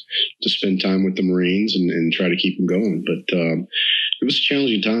stations to spend time with the Marines and try to keep them going. But it was a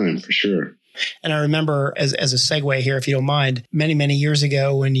challenging time for sure. And I remember, as a segue here, if you don't mind, many, many years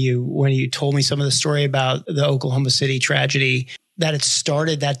ago when you told me some of the story about the Oklahoma City tragedy,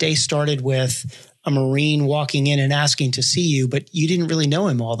 that day started with a Marine walking in and asking to see you, but you didn't really know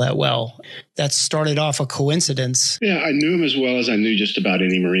him all that well. That started off a coincidence. Yeah, I knew him as well as I knew just about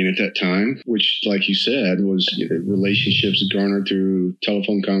any Marine at that time, which, like you said, was relationships garnered through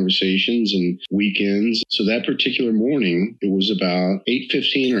telephone conversations and weekends. So that particular morning, it was about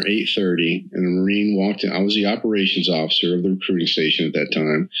 8:15 or 8:30, and a Marine walked in. I was the operations officer of the recruiting station at that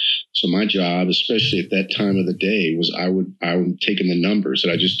time. So my job, especially at that time of the day, was I would take in the numbers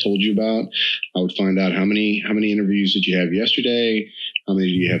that I just told you about. I would find out how many interviews did you have yesterday, how many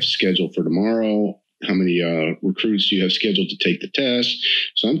do you have scheduled for tomorrow, how many recruits do you have scheduled to take the test.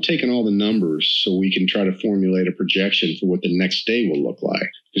 So I'm taking all the numbers so we can try to formulate a projection for what the next day will look like,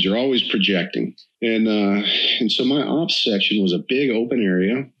 because you're always projecting. And so my ops section was a big open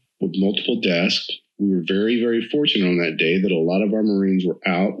area with multiple desks. We were very, very fortunate on that day that a lot of our Marines were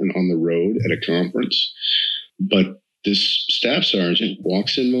out and on the road at a conference. But this staff sergeant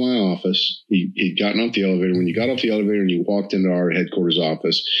walks into my office. He'd gotten off the elevator. When you got off the elevator and you walked into our headquarters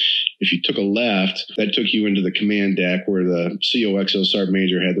office, if you took a left, that took you into the command deck where the COXO Sergeant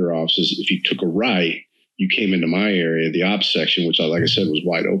Major had their offices. If you took a right, you came into my area, the ops section, which, like I said, was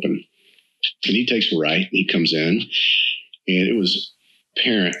wide open. And he takes a right, and he comes in, and it was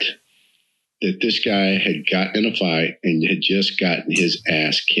apparent that this guy had gotten in a fight and had just gotten his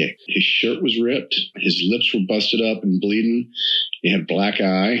ass kicked. His shirt was ripped. His lips were busted up and bleeding. He had a black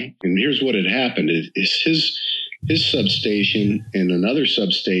eye. And here's what had happened. Is his substation and another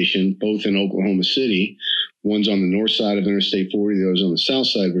substation, both in Oklahoma City, one's on the north side of Interstate 40, the other's on the south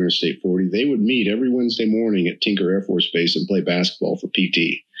side of Interstate 40. They would meet every Wednesday morning at Tinker Air Force Base and play basketball for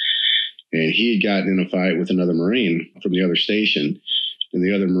PT. And he had gotten in a fight with another Marine from the other station. And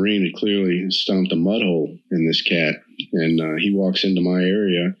the other Marine had clearly stomped a mud hole in this cat. And he walks into my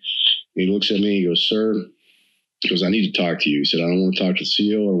area. And he looks at me. He goes, "Sir," he goes, "I need to talk to you." He said, "I don't want to talk to the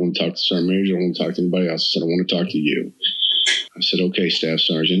CO. I don't want to talk to the Sergeant Major. I don't want to talk to anybody else." I said, "I want to talk to you." I said, "Okay, Staff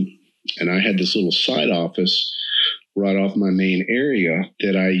Sergeant." And I had this little side office right off my main area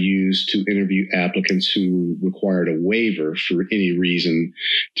that I used to interview applicants who required a waiver for any reason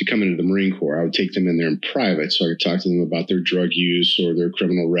to come into the Marine Corps. I would take them in there in private so I could talk to them about their drug use or their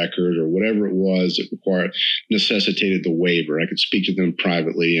criminal record or whatever it was that necessitated the waiver. I could speak to them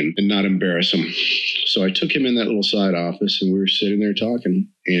privately and not embarrass them. So I took him in that little side office and we were sitting there talking.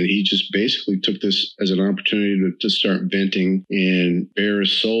 And he just basically took this as an opportunity to start venting and bare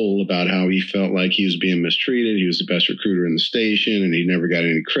his soul about how he felt like he was being mistreated. He was the best recruiter in the station and he never got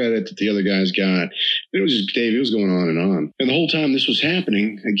any credit that the other guys got. It was just, Dave, it was going on. And the whole time this was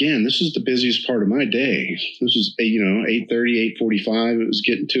happening, again, this is the busiest part of my day. This was, 8:30, 8:45 it was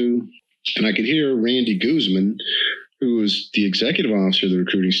getting to. And I could hear Randy Guzman, who was the executive officer of the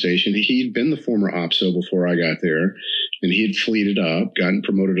recruiting station. He'd been the former OPSO before I got there, and he had fleeted up, gotten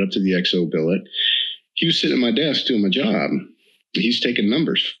promoted up to the XO billet. He was sitting at my desk doing my job. He's taking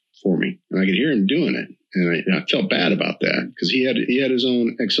numbers for me, and I could hear him doing it. And I felt bad about that because he had his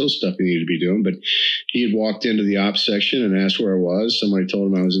own XO stuff he needed to be doing, but he had walked into the ops section and asked where I was. Somebody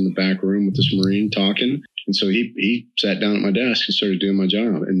told him I was in the back room with this Marine talking. And so he sat down at my desk and started doing my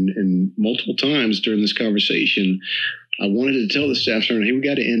job. And multiple times during this conversation, I wanted to tell the staff sergeant, hey, we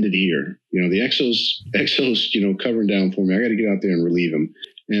got to end it here. The Exo's, covering down for me. I got to get out there and relieve him.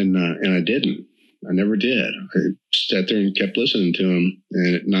 And I didn't. I never did. I sat there and kept listening to him.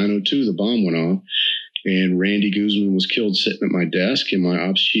 And at 9:02, the bomb went off. And Randy Guzman was killed sitting at my desk, and my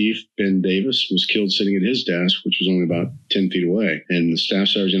ops chief, Ben Davis, was killed sitting at his desk, which was only about 10 feet away. And the staff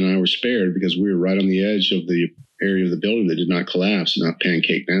sergeant and I were spared because we were right on the edge of the area of the building that did not collapse, not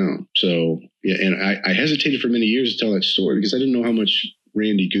pancake down. So, yeah, and I hesitated for many years to tell that story because I didn't know how much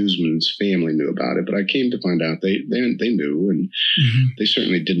Randy Guzman's family knew about it, but I came to find out they knew, and they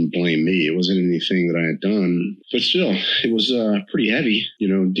certainly didn't blame me. It wasn't anything that I had done, but still, it was a pretty heavy,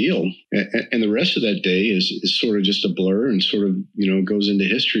 deal. And the rest of that day is sort of just a blur and sort of, goes into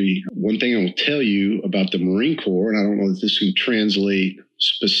history. One thing I will tell you about the Marine Corps, and I don't know if this can translate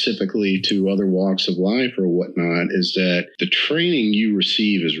specifically to other walks of life or whatnot, is that the training you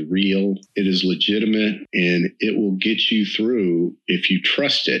receive is real, it is legitimate, and it will get you through if you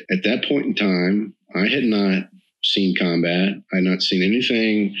trust it. At that point in time, I had not seen combat. I had not seen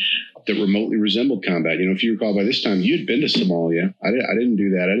anything that remotely resembled combat. If you recall, by this time, you had been to Somalia. I didn't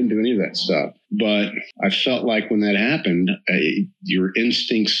do that. I didn't do any of that stuff. But I felt like when that happened, your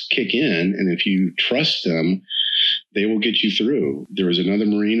instincts kick in, and if you trust them, they will get you through. There was another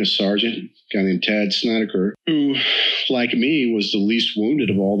Marine, a sergeant, a guy named Tad Snedeker, who, like me, was the least wounded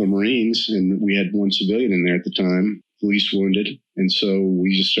of all the Marines. And we had one civilian in there at the time, least wounded. And so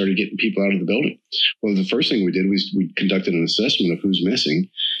we just started getting people out of the building. Well, the first thing we did was we conducted an assessment of who's missing.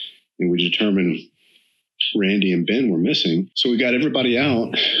 And we determined Randy and Ben were missing. So we got everybody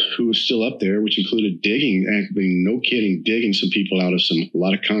out who was still up there, which included digging, no kidding, digging some people out of a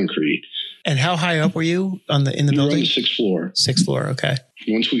lot of concrete. And how high up were you in the building? We were on the 6th floor. 6th floor, okay.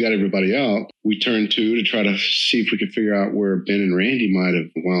 Once we got everybody out, we turned to try to see if we could figure out where Ben and Randy might have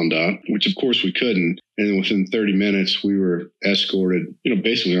wound up, which of course we couldn't. And then within 30 minutes, we were escorted,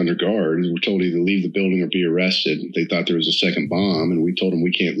 basically under guard. We were told to either leave the building or be arrested. They thought there was a second bomb, and we told them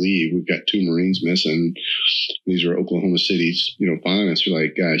we can't leave. We've got 2 Marines missing. These are Oklahoma City's, finest. We're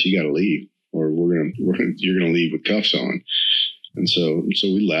like, guys, you got to leave, or you're gonna leave with cuffs on. And so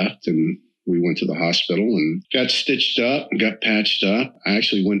we left, and we went to the hospital and got stitched up, got patched up. I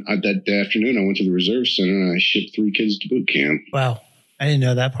actually went that afternoon. I went to the reserve center and I shipped 3 kids to boot camp. Wow, I didn't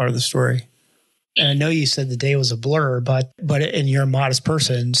know that part of the story. And I know you said the day was a blur, but and you're a modest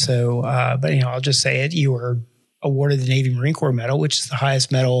person, so I'll just say it. You were awarded the Navy Marine Corps Medal, which is the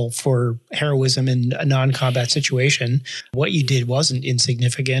highest medal for heroism in a non-combat situation. What you did wasn't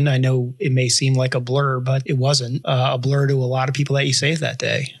insignificant. I know it may seem like a blur, but it wasn't a blur to a lot of people that you saved that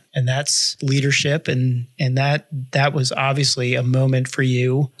day. And that's leadership. And that was obviously a moment for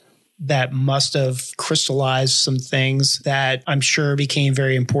you that must have crystallized some things that I'm sure became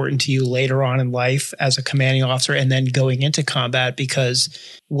very important to you later on in life as a commanding officer and then going into combat, because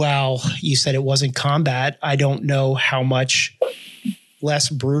while you said it wasn't combat, I don't know how much less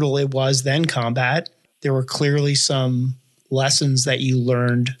brutal it was than combat. There were clearly some lessons that you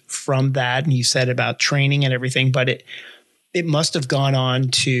learned from that. And you said about training and everything, but it must have gone on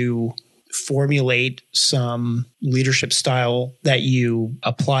to formulate some leadership style that you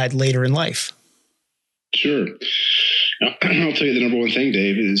applied later in life. Sure. I'll tell you the number one thing,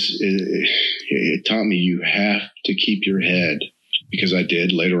 Dave, is it taught me you have to keep your head, because I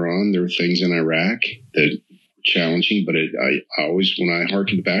did later on. There were things in Iraq that were challenging, but I always, when I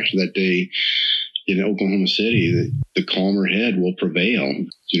hearkened back to that day in Oklahoma City, the calmer head will prevail.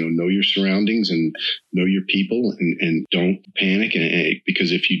 Know your surroundings and know your people, and don't panic. And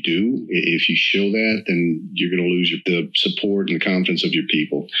because if you do, if you show that, then you're going to lose the support and the confidence of your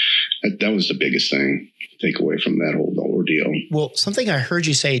people. That was the biggest thing to take away from that whole ordeal. Well, something I heard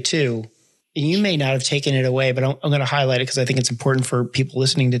you say too, and you may not have taken it away, but I'm going to highlight it because I think it's important for people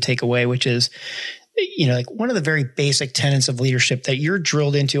listening to take away, which is, like one of the very basic tenets of leadership that you're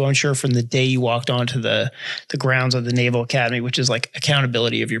drilled into, I'm sure, from the day you walked onto the grounds of the Naval Academy, which is like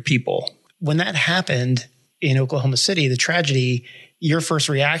accountability of your people. When that happened in Oklahoma City, the tragedy, your first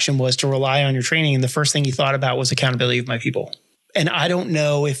reaction was to rely on your training. And the first thing you thought about was accountability of my people. And I don't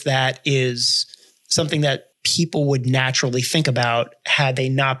know if that is something that people would naturally think about had they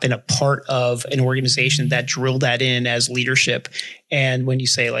not been a part of an organization that drilled that in as leadership. And when you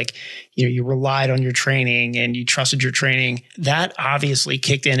say you relied on your training and you trusted your training, that obviously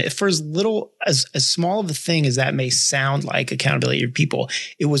kicked in. For as little, as small of a thing as that may sound like accountability of your people,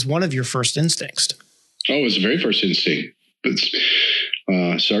 it was one of your first instincts. Oh, it was the very first instinct.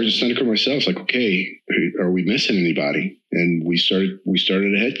 Sergeant Seneca and myself, like, okay, are we missing anybody? And we started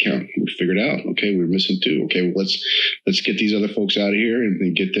a head count. We figured out, okay, we're missing 2. Okay, well, let's get these other folks out of here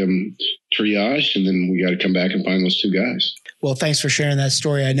and get them triaged, and then we got to come back and find those 2 guys. Well, thanks for sharing that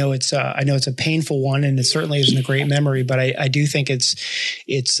story. I know it's a painful one, and it certainly isn't a great memory, but I do think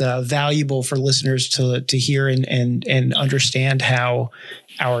it's valuable for listeners to hear and understand how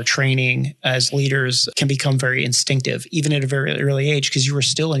our training as leaders can become very instinctive, even at a very early age, because you were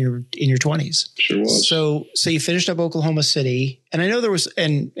still in your 20s. Sure was. So you finished up Oklahoma City, and I know there was,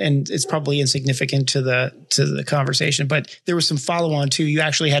 and it's probably insignificant to the conversation, but there was some follow on too. You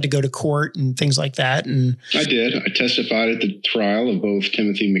actually had to go to court and things like that. And I did. I testified at the trial of both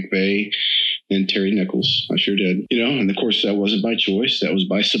Timothy McVeigh and Terry Nichols. I sure did. And of course that wasn't by choice. That was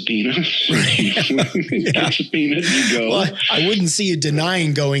by subpoena. Got subpoenaed, you go. Well, I wouldn't see you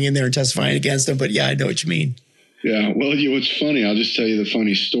denying going in there and testifying against them, but yeah, I know what you mean. Yeah. Well, what's funny, I'll just tell you the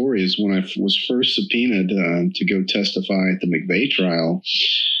funny story is when I was first subpoenaed to go testify at the McVeigh trial,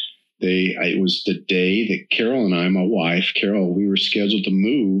 it was the day that Carol and I, my wife, Carol, we were scheduled to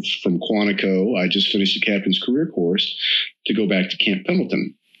move from Quantico. I just finished the captain's career course to go back to Camp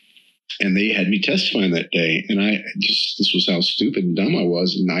Pendleton. And they had me testifying that day. And this was how stupid and dumb I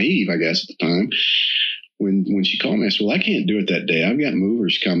was, and naive, I guess, at the time. When she called me, I said, well, I can't do it that day. I've got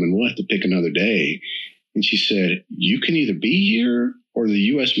movers coming. We'll have to pick another day. And she said, you can either be here or the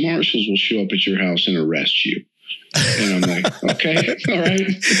U.S. Marshals will show up at your house and arrest you. And I'm like, okay, all right.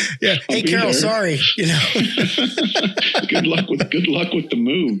 Yeah. Hey, Carol, there. Sorry. Good luck with the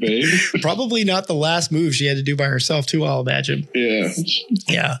move, babe. Probably not the last move she had to do by herself too, I'll imagine. Yeah.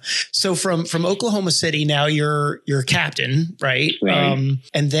 Yeah. So from Oklahoma City, now you're captain, right? Right.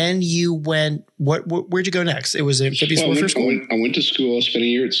 And then you went, where'd you go next? It was amphibious warfare school? I went to school. I spent a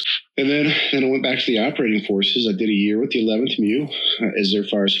year at school. And then I went back to the operating forces. I did a year with the 11th MU as their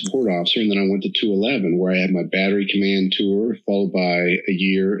fire support officer. And then I went to 211, where I had my battery command tour, followed by a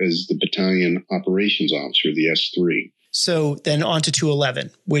year as the battalion operations officer, the S3. So then on to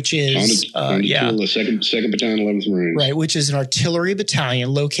 211, which is second battalion, 11th Marines. Right, which is an artillery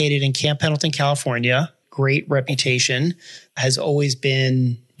battalion located in Camp Pendleton, California. Great reputation, has always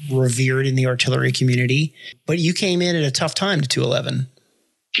been revered in the artillery community. But you came in at a tough time to 211.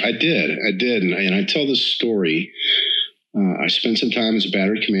 I did. And I tell this story. I spent some time as a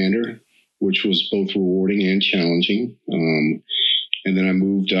battery commander, which was both rewarding and challenging. And then I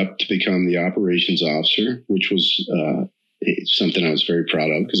moved up to become the operations officer, which was something I was very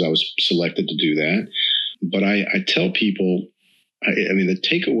proud of because I was selected to do that. But I tell people, the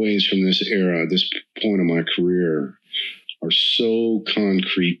takeaways from this era, this point of my career, are so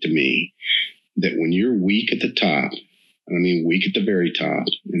concrete to me that when you're weak at the top, weak at the very top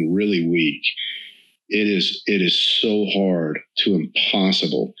and really weak, it is so hard to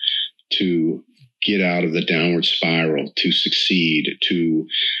impossible to get out of the downward spiral, to succeed, to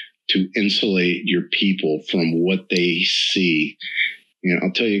insulate your people from what they see. And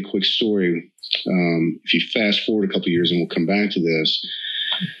I'll tell you a quick story. If you fast forward a couple of years, and we'll come back to this,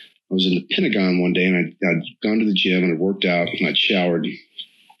 I was in the Pentagon one day, and I'd gone to the gym and I'd worked out and I'd showered.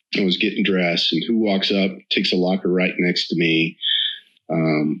 I was getting dressed, and who walks up, takes a locker right next to me,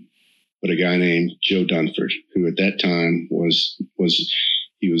 but a guy named Joe Dunford, who at that time was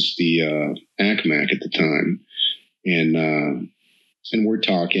the ACMAC at the time, and we're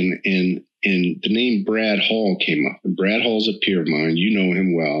talking, and the name Brad Hall came up. And Brad Hall's a peer of mine. You know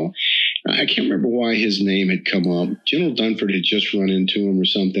him well. I can't remember why his name had come up. General Dunford had just run into him or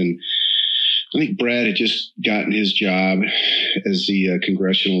something. I think Brad had just gotten his job as the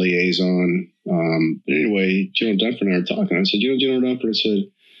congressional liaison. But anyway, General Dunford and I were talking. I said, General Dunford, I said,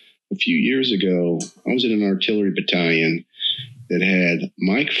 a few years ago, I was in an artillery battalion that had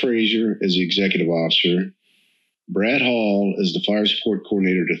Mike Frazier as the executive officer, Brad Hall as the fire support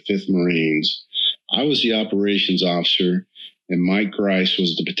coordinator to 5th Marines. I was the operations officer, and Mike Grice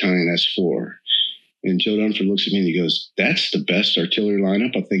was the battalion S4. And Joe Dunford looks at me and he goes, that's the best artillery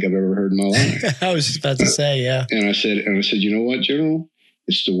lineup I think I've ever heard in my life. I was just about to say, yeah. And I said, you know what, General?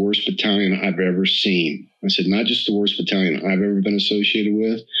 It's the worst battalion I've ever seen. I said, not just the worst battalion I've ever been associated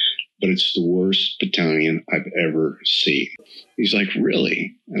with, but it's the worst battalion I've ever seen. He's like,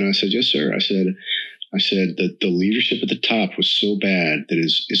 really? And I said, yes, sir. I said that the leadership at the top was so bad that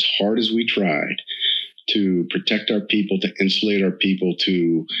as hard as we tried to protect our people, to insulate our people,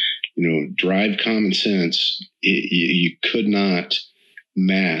 to drive common sense, you could not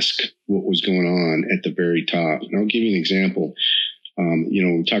mask what was going on at the very top. And I'll give you an example.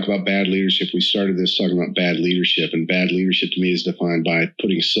 We talk about bad leadership. We started this talking about bad leadership, and bad leadership to me is defined by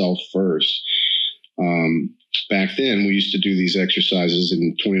putting self first. back then we used to do these exercises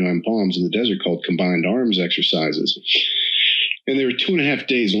in 29 Palms in the desert called combined arms exercises. And they were 2.5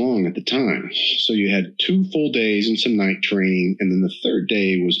 days long at the time. So you had 2 full days and some night training. And then the third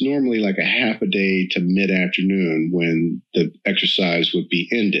day was normally like a half a day to mid-afternoon when the exercise would be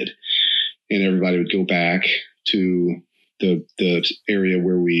ended. And everybody would go back to the area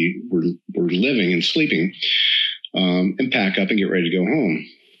where we were living and sleeping, and pack up and get ready to go home.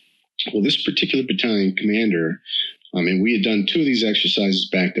 Well, this particular battalion commander, and we had done 2 of these exercises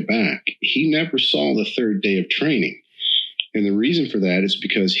back to back. He never saw the third day of training. And the reason for that is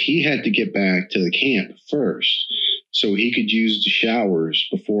because he had to get back to the camp first so he could use the showers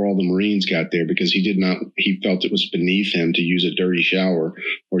before all the Marines got there, because he felt it was beneath him to use a dirty shower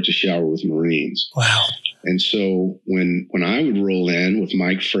or to shower with Marines. Wow. And so when I would roll in with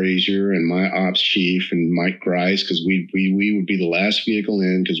Mike Frazier and my ops chief and Mike Grice, because we would be the last vehicle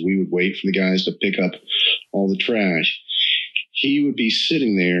in because we would wait for the guys to pick up all the trash, he would be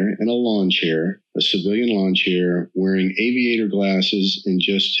sitting there in a lawn chair, a civilian lawn chair, wearing aviator glasses and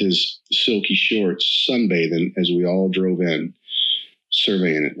just his silky shorts, sunbathing as we all drove in,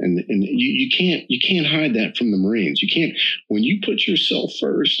 surveying it. And you can't hide that from the Marines. You can't. When you put yourself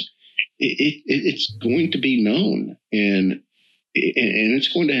first, it's going to be known, and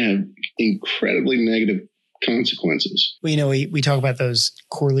it's going to have incredibly negative consequences. Well, we talk about those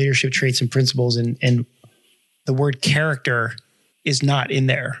core leadership traits and principles, and the word character is not in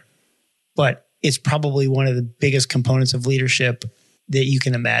there, but it's probably one of the biggest components of leadership that you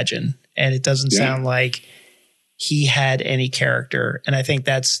can imagine. And it doesn't sound like he had any character. And I think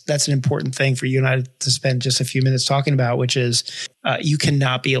that's an important thing for you and I to spend just a few minutes talking about, which is you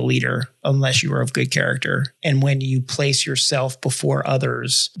cannot be a leader unless you are of good character. And when you place yourself before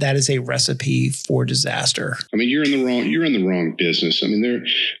others, that is a recipe for disaster. I mean, you're in the wrong business. I mean,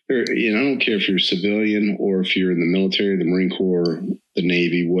 I don't care if you're a civilian or if you're in the military, the Marine Corps, the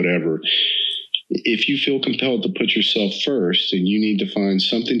Navy, whatever. If you feel compelled to put yourself first, then you need to find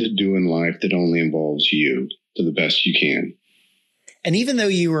something to do in life that only involves you to the best you can. And even though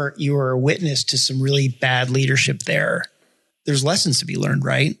you were a witness to some really bad leadership there's lessons to be learned,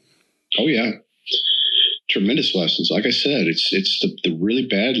 right? Oh yeah. Tremendous lessons. Like I said, it's the really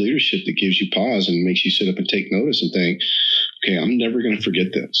bad leadership that gives you pause and makes you sit up and take notice and think, okay, I'm never going to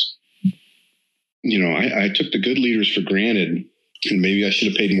forget this. I took the good leaders for granted, and maybe I should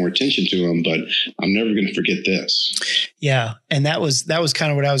have paid more attention to them, but I'm never going to forget this. Yeah. And that was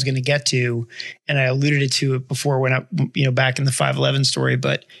kind of what I was going to get to. And I alluded to it before when I, back in the 5.11 story,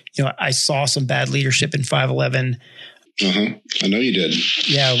 but I saw some bad leadership in 5.11. I know you did.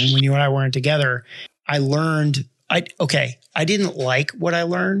 Yeah. When you and I weren't together, I learned, I didn't like what I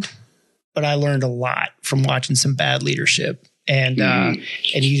learned, but I learned a lot from watching some bad leadership. And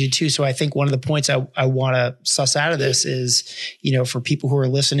you did too. So I think one of the points I want to suss out of this is, for people who are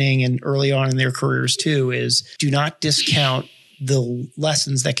listening and early on in their careers too, is do not discount the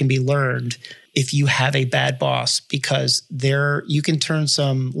lessons that can be learned if you have a bad boss, because you can turn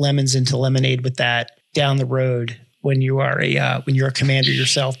some lemons into lemonade with that down the road when you're a commander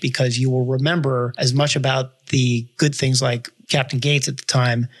yourself, because you will remember as much about the good things like Captain Gates at the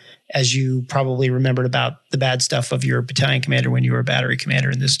time as you probably remembered about the bad stuff of your battalion commander when you were a battery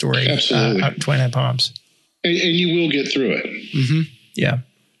commander in this story. Absolutely. Out in 29 Palms. And you will get through it. Mm-hmm. Yeah,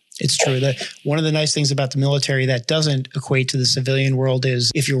 it's true. That one of the nice things about the military that doesn't equate to the civilian world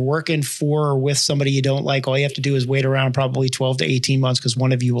is if you're working for or with somebody you don't like, all you have to do is wait around probably 12 to 18 months because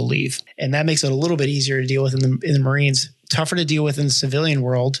one of you will leave. And that makes it a little bit easier to deal with in the Marines. Tougher to deal with in the civilian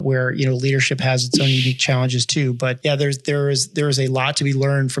world where, leadership has its own unique challenges too. But yeah, there is a lot to be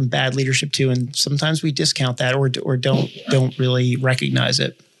learned from bad leadership too. And sometimes we discount that or don't really recognize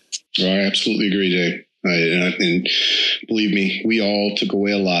it. Oh, I absolutely agree, Dave. And believe me, we all took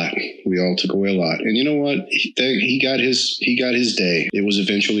away a lot. And you know what? He got his day. It was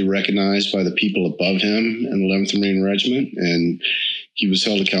eventually recognized by the people above him in the 11th Marine Regiment, and he was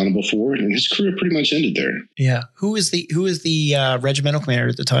held accountable for it, and his career pretty much ended there. Yeah. Who is the regimental commander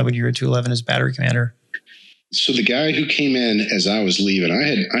at the time when you were in 211 as battery commander? So the guy who came in as I was leaving, I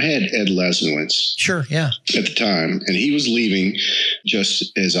had Ed Lesnowitz. Sure, yeah. At the time, and he was leaving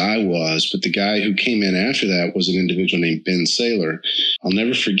just as I was. But the guy who came in after that was an individual named Ben Saylor. I'll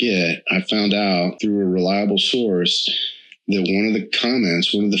never forget. I found out through a reliable source that one of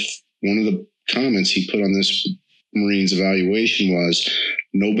the comments he put on this Marine's evaluation was,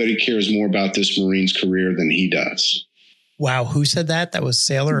 "Nobody cares more about this Marine's career than he does." Wow. Who said that? That was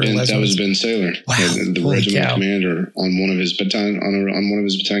Sailor or That was Ben Sailor, wow. the regiment commander on one of his battalion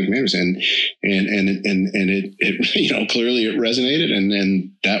commanders, and it clearly it resonated,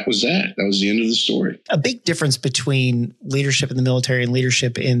 and that was that. That was the end of the story. A big difference between leadership in the military and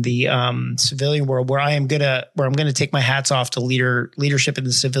leadership in the civilian world, where I'm gonna take my hats off to leadership in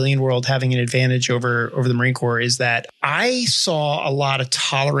the civilian world having an advantage over the Marine Corps, is that I saw a lot of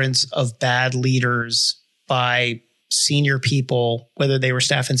tolerance of bad leaders by senior people, whether they were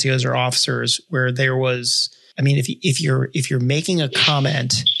staff NCOs or officers, where there was, I mean, if you're making a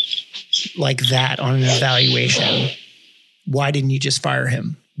comment like that on an evaluation, why didn't you just fire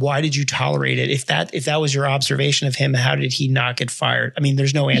him? Why did you tolerate it? If that was your observation of him, how did he not get fired? I mean,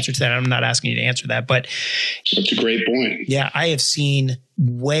 there's no answer to that. I'm not asking you to answer that, but that's a great point. Yeah, I have seen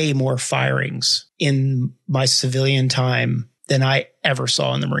way more firings in my civilian time than I ever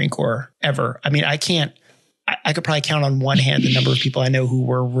saw in the Marine Corps, ever. I mean, I could probably count on one hand the number of people I know who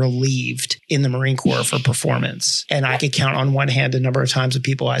were relieved in the Marine Corps for performance. And I could count on one hand the number of times of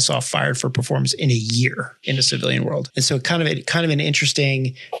people I saw fired for performance in a year in the civilian world. And so kind of an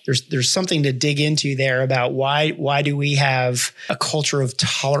interesting, there's something to dig into there about why do we have a culture of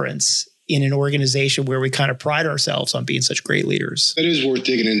tolerance in an organization where we kind of pride ourselves on being such great leaders? That is worth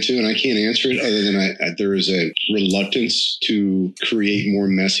digging into, and I can't answer it other than there is a reluctance to create more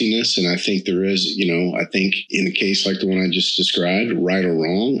messiness. And I think there is, I think in a case like the one I just described, right or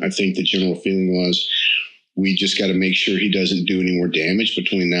wrong, I think the general feeling was we just got to make sure he doesn't do any more damage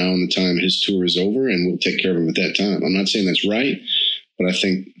between now and the time his tour is over, and we'll take care of him at that time. I'm not saying that's right, but I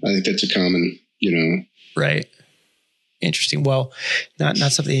think that's a common, Right. Interesting. Well, not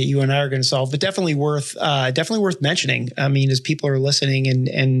something that you and I are going to solve, but definitely worth mentioning. I mean, as people are listening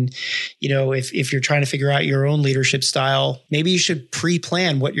and if you're trying to figure out your own leadership style, maybe you should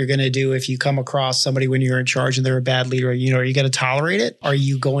pre-plan what you're going to do if you come across somebody when you're in charge and they're a bad leader. Are you going to tolerate it? Are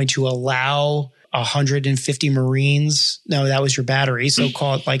you going to allow 150 Marines? No, that was your battery. So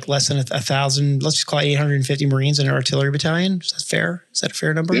call it like less than 1,000. Let's just call it 850 Marines in an artillery battalion. Is that fair? Is that a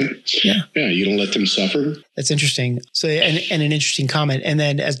fair number? Yeah. You don't let them suffer. That's interesting. So, and an interesting comment. And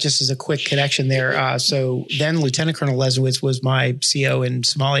then as a quick connection there. So then Lieutenant Colonel Lesowitz was my CO in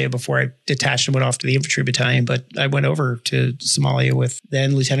Somalia before I detached and went off to the infantry battalion. But I went over to Somalia with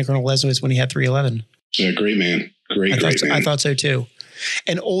then Lieutenant Colonel Lesowitz when he had 311. Yeah, great man. Great man. I thought so too.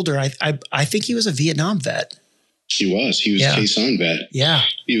 And older, I think he was a Vietnam vet. He was Khe Sanh vet. Yeah.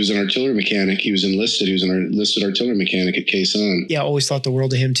 He was an artillery mechanic. He was enlisted. He was an enlisted artillery mechanic at Khe Sanh. Yeah, always thought the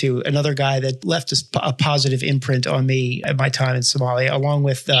world of him too. Another guy that left a positive imprint on me at my time in Somalia, along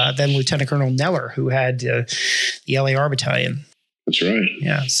with then Lieutenant Colonel Neller, who had the LAR battalion. That's right.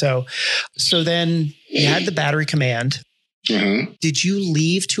 Yeah. So then you had the battery command. Uh-huh. Did you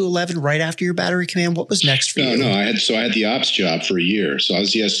leave 211 right after your battery command? What was next for you? No, I had the ops job for a year. So I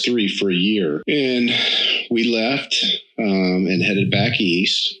was the S3 for a year. And we left and headed back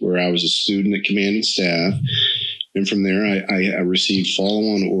east, where I was a student at command and staff. And from there, I received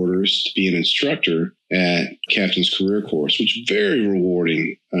follow-on orders to be an instructor at Captain's Career Course, which was very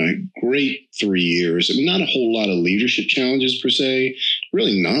rewarding. Great 3 years. I mean, not a whole lot of leadership challenges per se.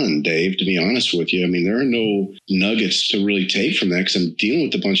 Really none, Dave, to be honest with you. I mean, there are no nuggets to really take from that, because I'm dealing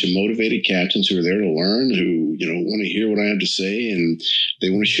with a bunch of motivated captains who are there to learn, who, want to hear what I have to say, and they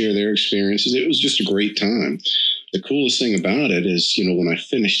want to share their experiences. It was just a great time. The coolest thing about it is, when I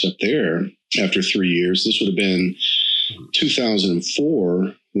finished up there after 3 years, this would have been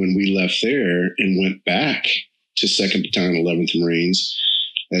 2004 when we left there and went back to 2nd Battalion, 11th Marines.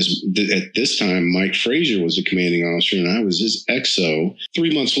 At this time, Mike Frazier was the commanding officer and I was his XO.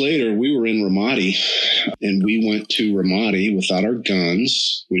 3 months later, we were in Ramadi, and we went to Ramadi without our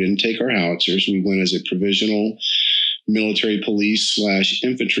guns. We didn't take our howitzers. We went as a provisional military police /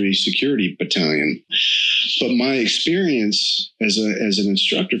 infantry security battalion. But my experience as an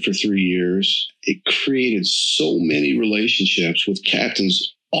instructor for 3 years, it created so many relationships with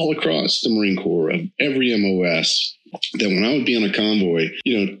captains all across the Marine Corps of every MOS, that when I would be on a convoy,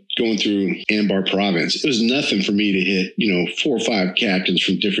 going through Anbar province, it was nothing for me to hit, 4 or 5 captains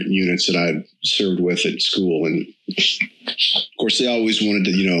from different units that I'd served with at school. And of course, they always wanted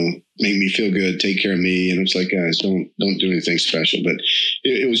to, make me feel good, take care of me. And it's like, guys, don't do anything special. But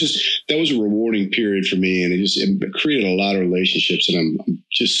it was just, that was a rewarding period for me. And it created a lot of relationships that I'm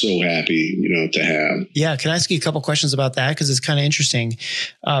just so happy, to have. Yeah. Can I ask you a couple questions about that? Because it's kind of interesting.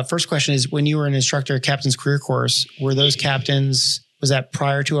 First question is, when you were an instructor at Captain's Career Course, were those captains, was that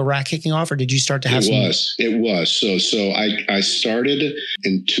prior to Iraq kicking off, or did you start to have It was. So I started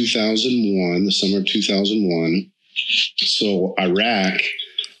in 2001, the summer of 2001. So Iraq,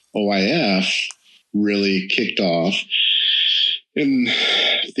 OIF really kicked off in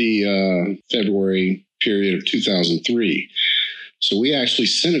the February period of 2003. So we actually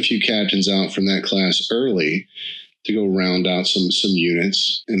sent a few captains out from that class early to go round out some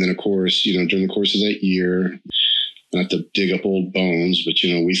units. And then, of course, during the course of that year, not to dig up old bones, but,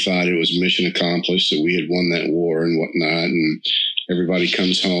 we thought it was mission accomplished, that we had won that war and whatnot. And everybody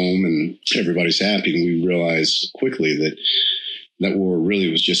comes home and everybody's happy. And we realized quickly that that war really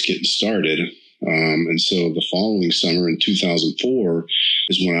was just getting started. And so the following summer in 2004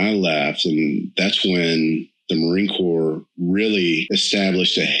 is when I left. And that's when the Marine Corps really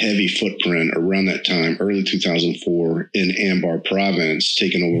established a heavy footprint around that time, early 2004, in Anbar Province,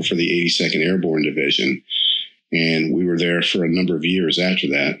 taking over for the 82nd Airborne Division. And we were there for a number of years after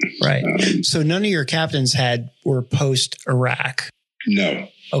that. Right. So none of your captains were post-Iraq? No.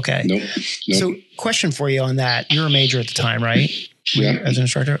 Okay. Nope. So question for you on that. You're a major at the time, right? Yeah. As an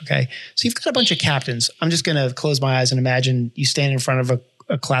instructor? Okay. So you've got a bunch of captains. I'm just going to close my eyes and imagine you stand in front of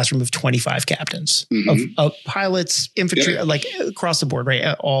a classroom of 25 captains, of pilots, infantry, like across the board,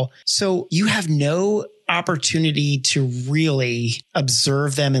 right? All. So you have no opportunity to really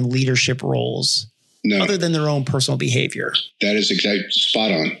observe them in leadership roles. No. Other than their own personal behavior. That is exactly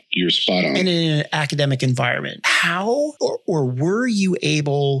spot on. You're spot on. And in an academic environment, how or were you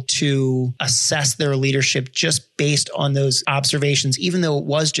able to assess their leadership just based on those observations, even though it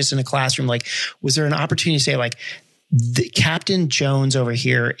was just in a classroom? Like, was there an opportunity to say, like, Captain Jones over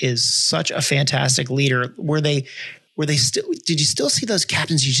here is such a fantastic leader? Did you still see those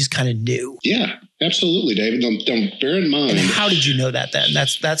captains you just kind of knew? Yeah, absolutely, David. Don't bear in mind. And how did you know that then?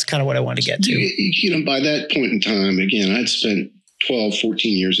 That's kind of what I want to get to. By that point in time, again, I'd spent 12,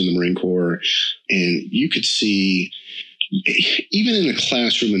 14 years in the Marine Corps, and you could see, even in a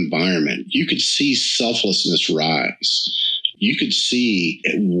classroom environment, you could see selflessness rise. You could see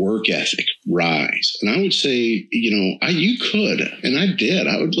work ethic rise. And I would say, you could, and I did.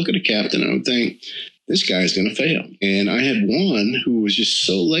 I would look at a captain and I would think, this guy's going to fail. And I had one who was just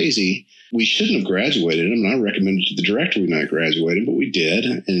so lazy. We shouldn't have graduated him. And I recommended to the director we not graduate him, but we did.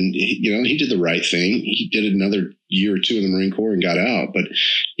 And, he did the right thing. He did another year or two in the Marine Corps and got out. But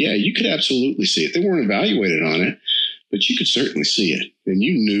yeah, you could absolutely see it. They weren't evaluated on it, but you could certainly see it. And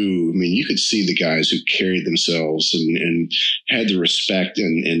you could see the guys who carried themselves and had the respect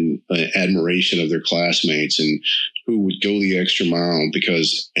and admiration of their classmates, and who would go the extra mile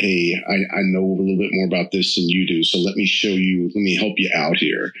because, hey, I know a little bit more about this than you do. So let me help you out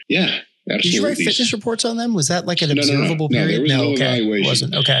here. Yeah, absolutely. Did you write fitness reports on them? Was that like an observable period? No, there was no evaluation. It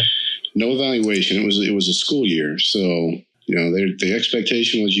wasn't. Okay. No evaluation. It was a school year. So, the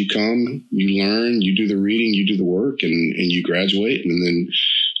expectation was you come, you learn, you do the reading, you do the work, and you graduate, and then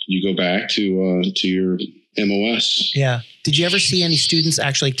you go back to your MOS. Yeah. Did you ever see any students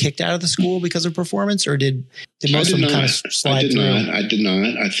actually kicked out of the school because of performance, or did most of them kind of slide through? I did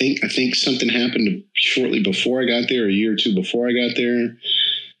not. I think something happened shortly before I got there, a year or two before I got there.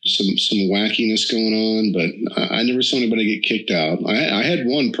 Some wackiness going on, but I never saw anybody get kicked out. I had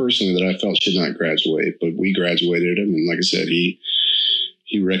one personally that I felt should not graduate, but we graduated him, and like I said, he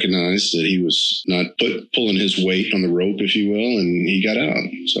recognized that he was not pulling his weight on the rope, if you will, and he got out.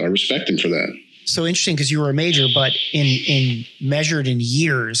 So I respect him for that. So interesting, because you were a major, but in measured in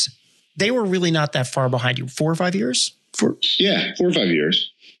years, they were really not that far behind you. 4 or 5 years? 4 or 5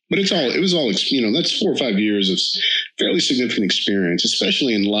 years. But it was all, that's 4 or 5 years of fairly significant experience,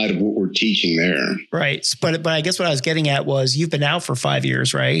 especially in light of what we're teaching there. Right. But I guess what I was getting at was you've been out for 5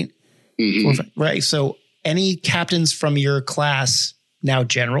 years, right? Mm-hmm. Right. So any captains from your class now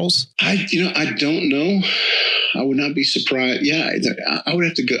generals? I don't know. I would not be surprised. Yeah, I would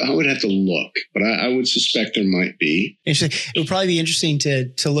have to go. I would have to look, but I would suspect there might be. Interesting. It would probably be interesting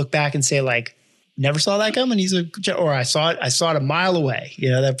to look back and say, like, never saw that coming. Or I saw it a mile away.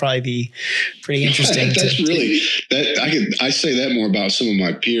 That'd probably be pretty interesting. I say that more about some of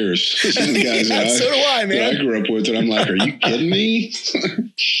my peers. Some of the guys so do I, man. That I grew up with, and I'm like, are you kidding me?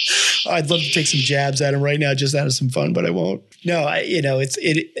 I'd love to take some jabs at him right now, just out of some fun, but I won't. No,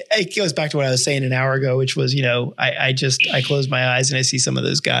 it goes back to what I was saying an hour ago, which was, I close my eyes and I see some of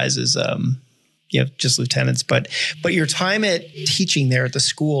those guys as, just lieutenants, but your time at teaching there at the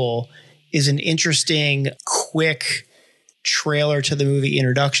school is an interesting, quick trailer to the movie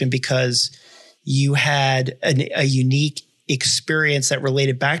Introduction, because you had a unique experience that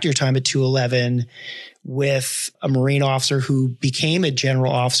related back to your time at 211 with a Marine officer who became a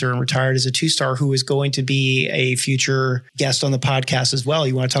general officer and retired as a 2-star, who is going to be a future guest on the podcast as well.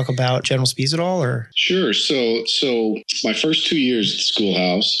 You want to talk about General Spies at all, or? Sure. So my first 2 years at the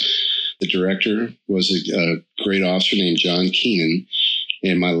schoolhouse, the director was a great officer named John Keenan.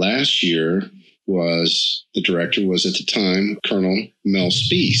 And my last year, the director was at the time Colonel Mel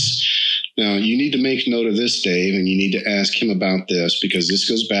Speece. Now, you need to make note of this, Dave, and you need to ask him about this, because this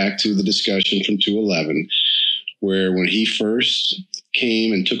goes back to the discussion from 211, where when he first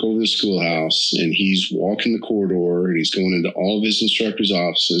came and took over the schoolhouse, and he's walking the corridor and he's going into all of his instructors'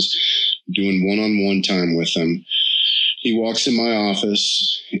 offices, doing one-on-one time with them. He walks in my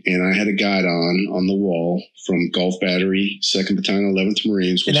office, and I had a guide on the wall from Gulf Battery, 2nd Battalion, 11th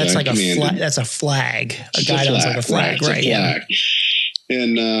Marines, which and that's I like commanded. that's a flag. A It's guide on like a flag, right? Yeah.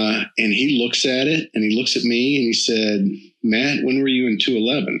 And he looks at it, and he looks at me, and he said, "Matt, when were you in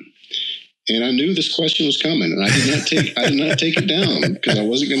 211?" And I knew this question was coming, and I did not take it down, because I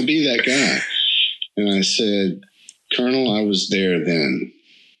wasn't going to be that guy. And I said, "Colonel, I was there then."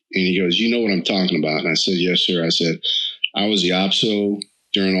 And he goes, "You know what I'm talking about?" And I said, "Yes, sir." I said, "I was the OPSO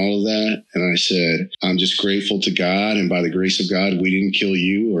during all of that." And I said, "I'm just grateful to God, and by the grace of God, we didn't kill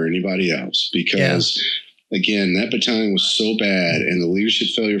you or anybody else, because again, that battalion was so bad, and the leadership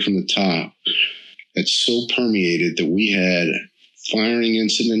failure from the top had so permeated that we had firing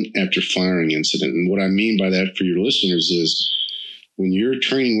incident after firing incident." And what I mean by that for your listeners is, when you're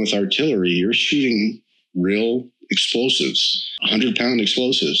training with artillery, you're shooting real explosives, 100-pound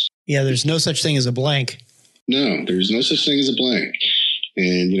explosives. Yeah, there's no such thing as a blank. No, there's no such thing as a blank.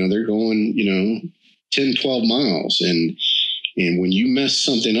 And, they're going, 10, 12 miles. And when you mess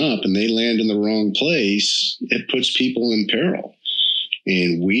something up and they land in the wrong place, it puts people in peril.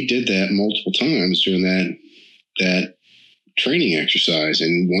 And we did that multiple times during that training exercise.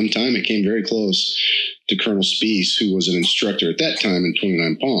 And one time it came very close to Colonel Speece, who was an instructor at that time in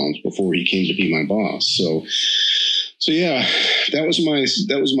 29 Palms before he came to be my boss. So yeah, that was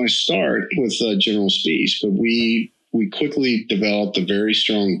my start with General Speece. But we quickly developed a very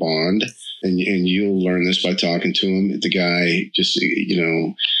strong bond, and you'll learn this by talking to him. The guy just,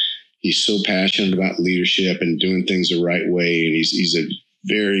 he's so passionate about leadership and doing things the right way, and he's a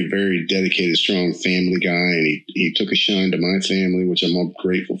very, very dedicated, strong family guy, and he took a shine to my family, which I'm all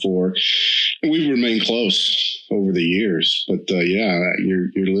grateful for. And we've remained close over the years. But your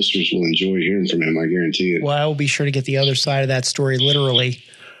listeners will enjoy hearing from him, I guarantee it. Well, I will be sure to get the other side of that story, literally,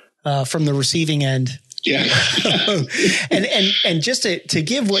 from the receiving end. Yeah. and just to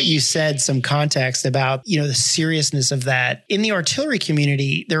give what you said some context about, the seriousness of that, in the artillery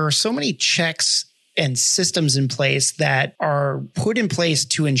community, there are so many checks and systems in place that are put in place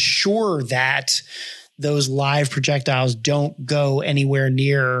to ensure that those live projectiles don't go anywhere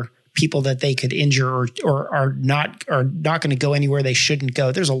near people that they could injure or are not going to go anywhere they shouldn't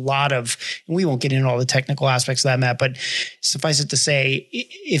go. There's a lot of, and we won't get into all the technical aspects of that, Matt, but suffice it to say,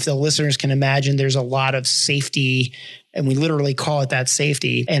 if the listeners can imagine, there's a lot of safety, and we literally call it that,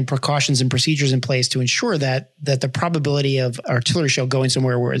 safety and precautions and procedures in place to ensure that the probability of artillery shell going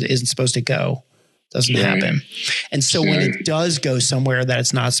somewhere where it isn't supposed to go doesn't happen. And so when it does go somewhere that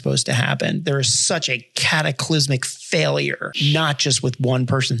it's not supposed to happen, there is such a cataclysmic failure, not just with one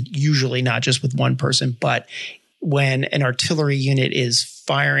person, usually not just with one person, but when an artillery unit is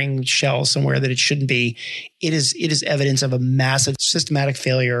firing shells somewhere that it shouldn't be, it is evidence of a massive systematic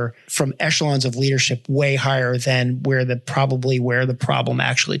failure from echelons of leadership way higher than where the problem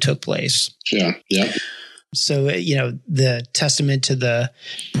actually took place. Yeah. Yeah. So, the testament to the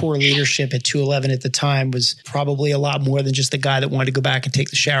poor leadership at 211 at the time was probably a lot more than just the guy that wanted to go back and take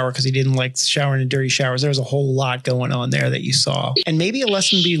the shower because he didn't like showering in dirty showers. There was a whole lot going on there that you saw. And maybe a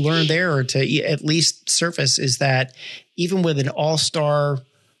lesson to be learned there, or to at least surface, is that even with an all-star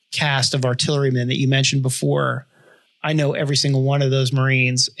cast of artillerymen that you mentioned before, I know every single one of those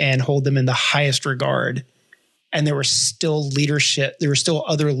Marines and hold them in the highest regard. And there were still leadership. There were still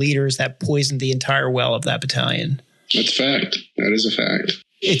other leaders that poisoned the entire well of that battalion. That's a fact. That is a fact.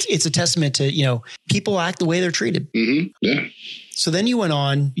 It's a testament to, people act the way they're treated. Mm-hmm. Yeah. So then you went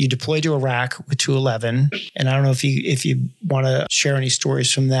on, you deployed to Iraq with 211. And I don't know if you want to share any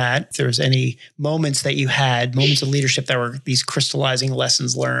stories from that. If there's any moments that you had, moments of leadership that were these crystallizing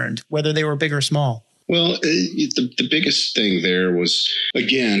lessons learned, whether they were big or small. Well, the biggest thing there was,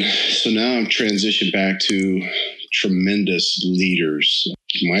 again, so now I'm transitioned back to tremendous leaders.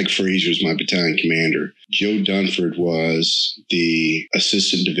 Mike Frazier is my battalion commander. Joe Dunford was the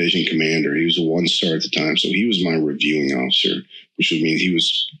assistant division commander. He was a 1-star at the time, so he was my reviewing officer, which would mean he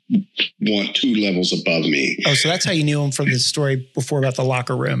was 2 levels above me. Oh, so that's how you knew him from the story before about the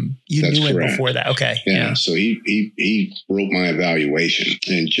locker room. That's knew correct. Him before that. Okay. Yeah. So he wrote my evaluation.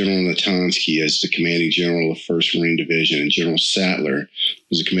 And General Natansky, as the commanding general of 1st Marine Division, and General Sattler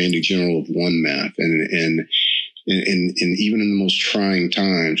was the commanding general of 1 MEF. And And even in the most trying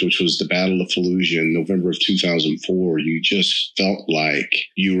times, which was the Battle of Fallujah in November of 2004, you just felt like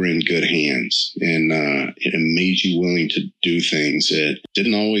you were in good hands, and it made you willing to do things that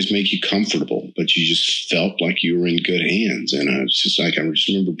didn't always make you comfortable, but you just felt like you were in good hands. And it's just like, I just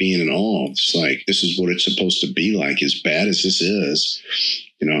remember being in awe. It's like, this is what it's supposed to be like, as bad as this is.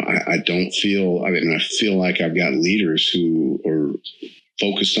 I don't feel, I feel like I've got leaders who are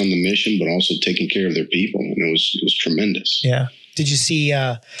focused on the mission, but also taking care of their people. And it was tremendous. Yeah. Did you see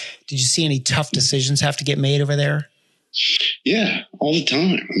any tough decisions have to get made over there? Yeah, all the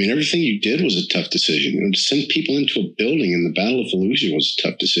time. Everything you did was a tough decision. To send people into a building in the Battle of Fallujah was a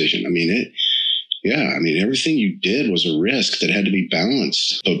tough decision. Everything you did was a risk that had to be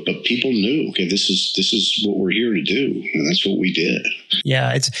balanced. But people knew, okay, this is what we're here to do, and that's what we did.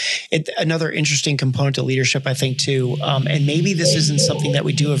 Yeah, it's another interesting component to leadership, I think, too. And maybe this isn't something that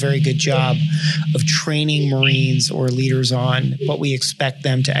we do a very good job of training Marines or leaders on. What we expect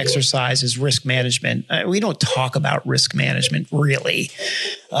them to exercise is risk management. We don't talk about risk management really,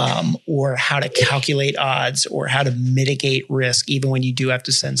 or how to calculate odds or how to mitigate risk, even when you do have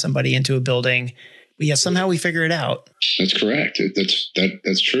to send somebody into a building. But yeah, somehow we figure it out. That's correct.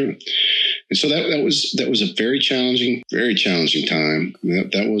 That's true. And so that was a very challenging time.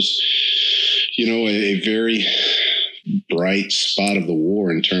 That was, a very bright spot of the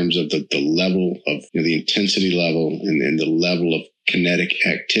war in terms of the level of the intensity level and the level of kinetic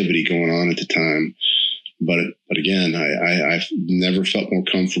activity going on at the time. But again, I've never felt more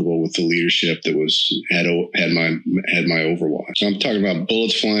comfortable with the leadership that had my overwatch. So I'm talking about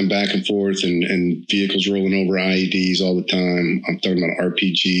bullets flying back and forth and vehicles rolling over IEDs all the time. I'm talking about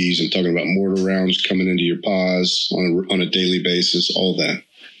RPGs. I'm talking about mortar rounds coming into your paws on a daily basis. All that.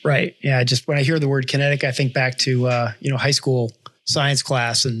 Right. Yeah. Just when I hear the word kinetic, I think back to high school science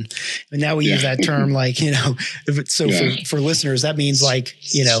class, and now we use that term for listeners, that means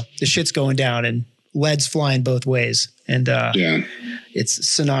the shit's going down and lead's flying both ways. And it's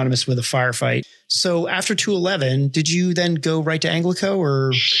synonymous with a firefight. So after 2/11, did you then go right to Anglico,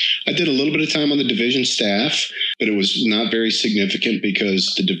 or? I did a little bit of time on the division staff, but it was not very significant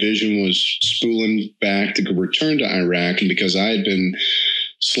because the division was spooling back to return to Iraq. And because I had been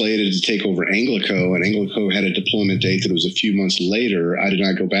slated to take over Anglico, and Anglico had a deployment date that was a few months later, I did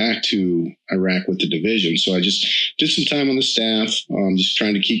not go back to Iraq with the division. So I just did some time on the staff, just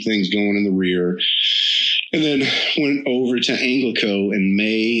trying to keep things going in the rear. And then went over to Anglico in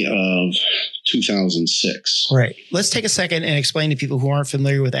May of 2006. Right. Let's take a second and explain to people who aren't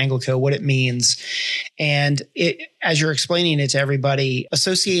familiar with Anglico what it means. And as you're explaining it to everybody,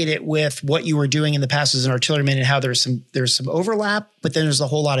 associate it with what you were doing in the past as an artilleryman and how there's some overlap, but then there's a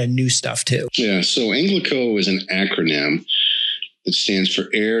whole lot of new stuff too. Yeah. So Anglico is an acronym that stands for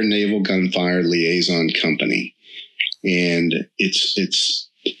Air Naval Gunfire Liaison Company. And it's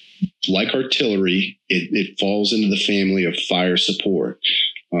like artillery, it falls into the family of fire support.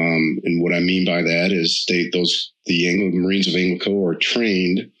 And what I mean by that is the Marines of Anglico are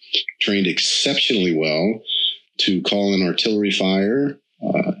trained exceptionally well to call in artillery fire,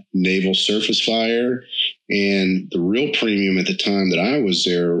 naval surface fire, and the real premium at the time that I was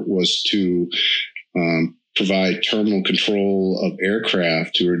there was to provide terminal control of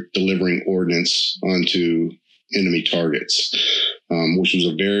aircraft who are delivering ordnance onto enemy targets, which was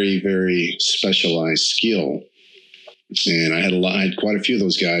a very, very specialized skill. And I had quite a few of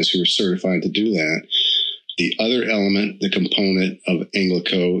those guys who were certified to do that. The other element, the component of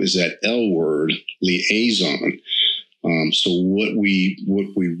Anglico, is that L word, liaison. So what we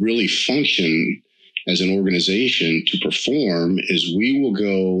really function as an organization to perform is we will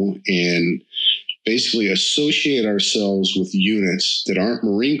go and basically associate ourselves with units that aren't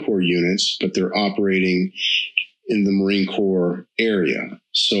Marine Corps units, but they're operating in the Marine Corps area.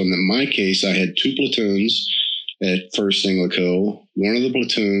 So in my case, I had 2 platoons at 1st Anglico. One of the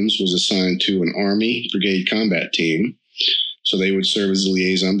platoons was assigned to an Army Brigade Combat Team. So they would serve as a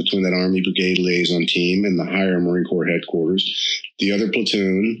liaison between that Army Brigade liaison team and the higher Marine Corps headquarters. The other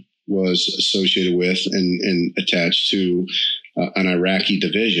platoon was associated with and attached to an Iraqi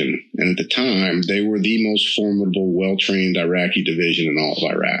division. And at the time, they were the most formidable, well-trained Iraqi division in all of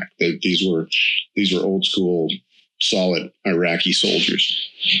Iraq. These were old school, solid Iraqi soldiers.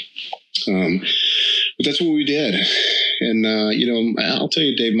 But that's what we did. And, I'll tell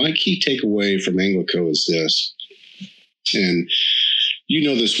you, Dave, my key takeaway from Anglico is this. And you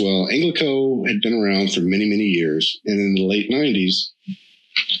know this well. Anglico had been around for many, many years. And in the late 90s,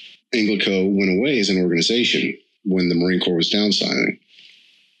 Anglico went away as an organization when the Marine Corps was downsizing.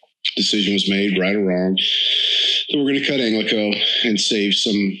 Decision was made, right or wrong, So we're going to cut Anglico and save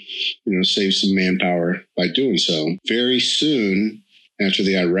some manpower by doing so. Very soon after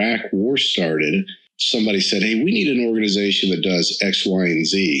the Iraq war started, somebody said, hey, we need an organization that does X, Y, and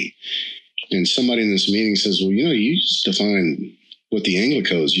Z. And somebody in this meeting says, well, you just define what the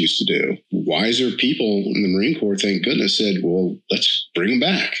Anglicos used to do. Wiser people in the Marine Corps, thank goodness, said, well, let's bring them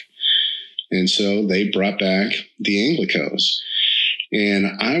back. And so they brought back the Anglicos. And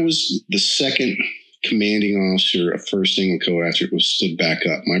I was the second commanding officer of 1st Anglico after it was stood back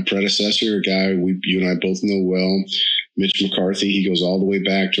up. My predecessor, a guy you and I both know well, Mitch McCarthy, he goes all the way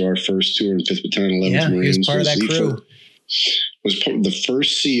back to our 1st, 205th Battalion, 11th Marines. He was part of that crew. Was part of the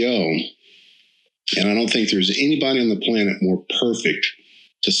first CO. And I don't think there's anybody on the planet more perfect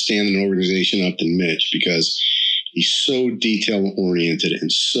to stand an organization up than Mitch, because he's so detail-oriented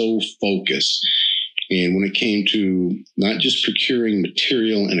and so focused. And when it came to not just procuring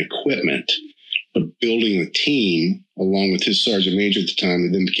material and equipment, but building a team, along with his sergeant major at the time,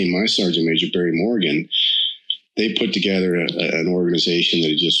 and then became my sergeant major, Barry Morgan, they put together an organization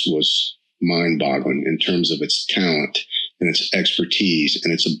that just was mind-boggling in terms of its talent and its expertise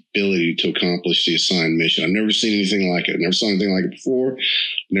and its ability to accomplish the assigned mission. I've never seen anything like it. I never saw anything like it before.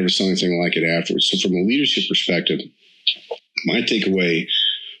 Never saw anything like it afterwards. So from a leadership perspective, my takeaway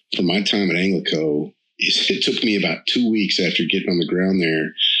from my time at Anglico is it took me about 2 weeks after getting on the ground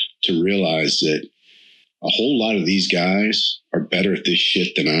there to realize that a whole lot of these guys are better at this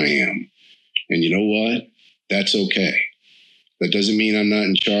shit than I am. And you know what? That's okay. That doesn't mean I'm not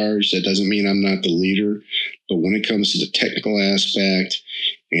in charge. That doesn't mean I'm not the leader. But when it comes to the technical aspect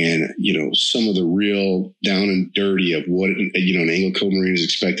and, some of the real down and dirty of what, an Anglico Marine is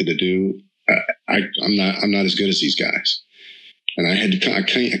expected to do, I'm not as good as these guys. And I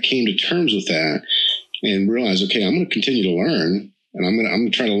came to terms with that and realized, okay, I'm going to continue to learn, and I'm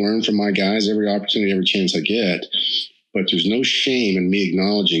going to try to learn from my guys every opportunity, every chance I get. But there's no shame in me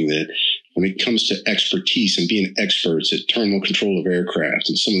acknowledging that when it comes to expertise and being experts at terminal control of aircraft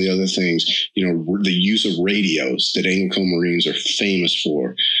and some of the other things, the use of radios that Anglico Marines are famous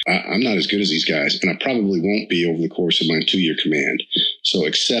for, I'm not as good as these guys, and I probably won't be over the course of my 2-year command. So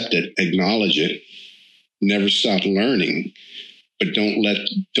accept it, acknowledge it, never stop learning, but don't let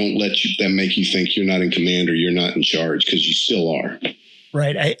that make you think you're not in command or you're not in charge, because you still are.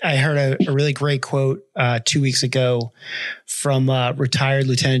 Right. I heard a really great quote 2 weeks ago from retired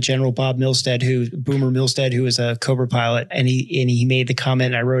Lieutenant General Bob Milstead, Boomer Milstead, who was a Cobra pilot. And he made the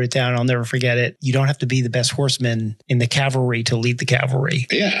comment, I wrote it down, I'll never forget it. You don't have to be the best horseman in the cavalry to lead the cavalry.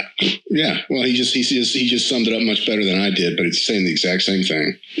 Yeah. Yeah. Well, he just summed it up much better than I did, but it's saying the exact same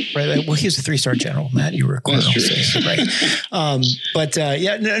thing. Right. Well, he was a 3-star general, Matt. You were a colonel. So, right.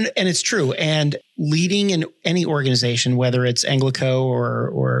 And it's true. And leading in any organization, whether it's Anglico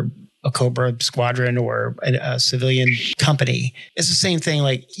or a Cobra squadron or a civilian company, it's the same thing.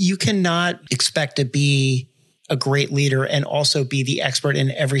 Like, you cannot expect to be a great leader and also be the expert in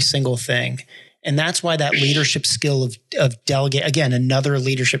every single thing. And that's why that leadership skill of delegate, again, another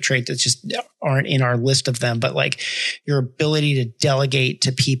leadership trait that just aren't in our list of them, but like your ability to delegate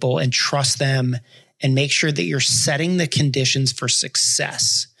to people and trust them and make sure that you're setting the conditions for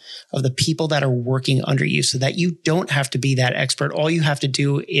success of the people that are working under you, so that you don't have to be that expert. All you have to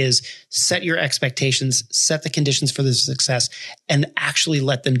do is set your expectations, set the conditions for the success, and actually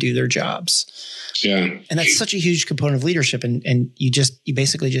let them do their jobs. Yeah. And that's such a huge component of leadership. And you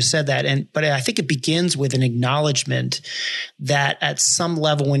basically just said that. But I think it begins with an acknowledgement that at some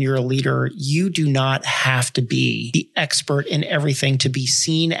level, when you're a leader, you do not have to be the expert in everything to be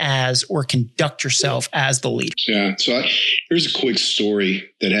seen as or conduct yourself as the leader. Yeah. So here's a quick story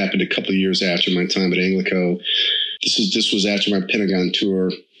that happened a couple of years after my time at Anglico. This was after my Pentagon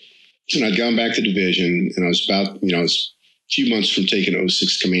tour, and I'd gone back to division, and I was I was a few months from taking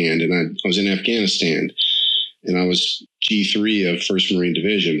 06 command, and I was in Afghanistan, and I was G3 of 1st Marine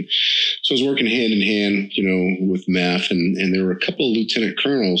Division. So I was working hand in hand, with MEF, and there were a couple of lieutenant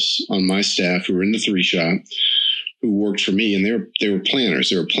colonels on my staff who were in the 3 shop who worked for me, and they were planners.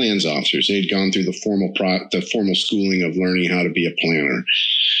 They were plans officers. They'd gone through the formal schooling of learning how to be a planner.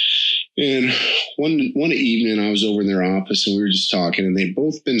 And one evening I was over in their office, and we were just talking, and they'd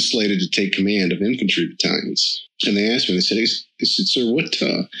both been slated to take command of infantry battalions. And they asked me, they said, sir,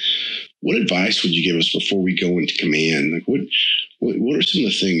 what advice would you give us before we go into command? Like, what are some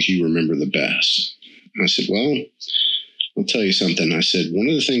of the things you remember the best? And I said, well, I'll tell you something. I said, one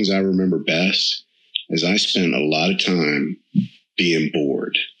of the things I remember best is I spent a lot of time being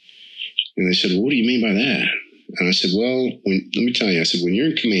bored. And they said, well, what do you mean by that? And I said, well, let me tell you, I said, when you're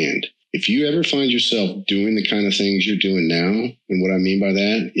in command, if you ever find yourself doing the kind of things you're doing now, and what I mean by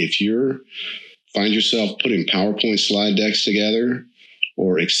that, if you're find yourself putting PowerPoint slide decks together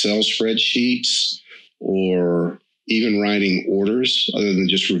or Excel spreadsheets or even writing orders other than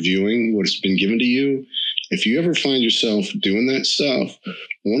just reviewing what's been given to you, if you ever find yourself doing that stuff,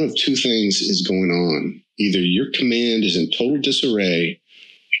 one of two things is going on. Either your command is in total disarray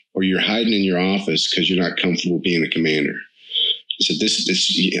or you're hiding in your office because you're not comfortable being a commander.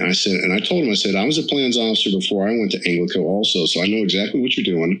 I said, and I told him, I said, I was a plans officer before I went to Anglico also, so I know exactly what you're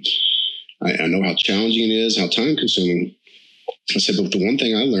doing. I know how challenging it is, how time consuming. I said, but the one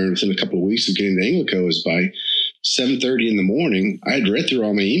thing I learned within a couple of weeks of getting to Anglico is by 7:30 in the morning, I had read through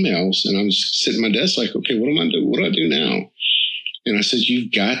all my emails and I was sitting at my desk like, okay, what am I doing? What do I do now? And I said,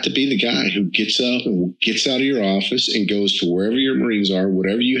 you've got to be the guy who gets up and gets out of your office and goes to wherever your Marines are,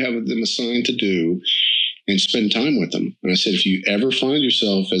 whatever you have them assigned to do, and spend time with them. And I said, if you ever find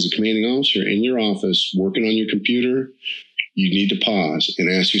yourself as a commanding officer in your office working on your computer, you need to pause and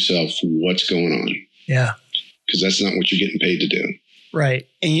ask yourself what's going on. Yeah. Because that's not what you're getting paid to do. Right.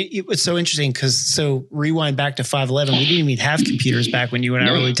 And it was so interesting because rewind back to 511, we didn't even have computers back when you and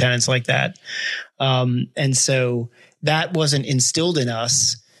I were lieutenants like that. And so that wasn't instilled in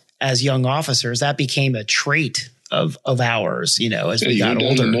us as young officers. That became a trait of ours, as we got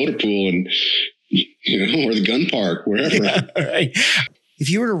older. The motor pool and, or the gun park, wherever. Yeah, right. If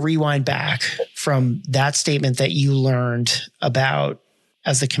you were to rewind back from that statement that you learned about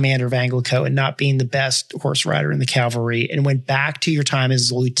as the commander of Anglico and not being the best horse rider in the cavalry and went back to your time as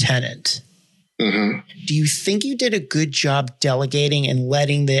a lieutenant, do you think you did a good job delegating and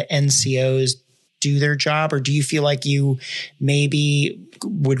letting the NCOs do their job? Or do you feel like you maybe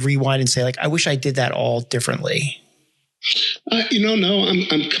would rewind and say, like, I wish I did that all differently? No,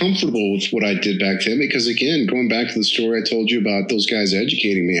 I'm comfortable with what I did back then because, again, going back to the story I told you about those guys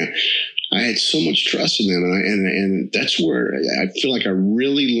educating me, I had so much trust in them. And that's where I feel like I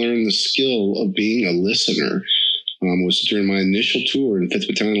really learned the skill of being a listener. Was during my initial tour in 5th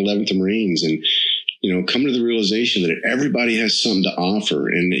Battalion, 11th Marines. And, come to the realization that everybody has something to offer.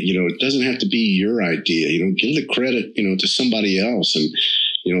 And, it doesn't have to be your idea. Give the credit, to somebody else and,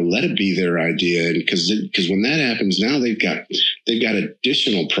 let it be their idea. And because when that happens, now they've got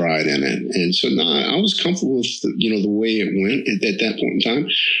additional pride in it. And so I was comfortable with, the way it went at that point in time.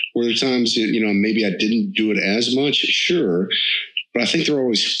 Were there times that, maybe I didn't do it as much? Sure. But I think there are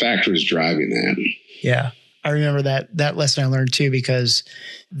always factors driving that. Yeah. I remember that lesson I learned too, because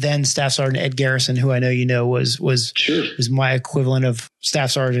then Staff Sergeant Ed Garrison, who I know was my equivalent of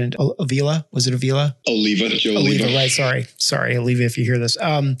Staff Sergeant Avila. Was it Avila? Oliva, Joe Oliva. Right. Sorry, Oliva, if you hear this.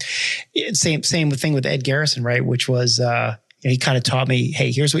 Same thing with Ed Garrison, right? Which was, he kind of taught me,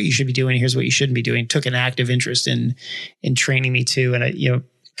 hey, here's what you should be doing. Here's what you shouldn't be doing. Took an active interest in training me too. And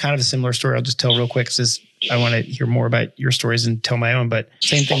kind of a similar story. I'll just tell real quick because I want to hear more about your stories and tell my own. But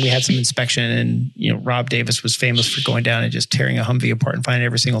same thing, we had some inspection and, Rob Davis was famous for going down and just tearing a Humvee apart and finding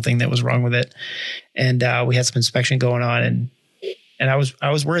every single thing that was wrong with it. And we had some inspection going on and I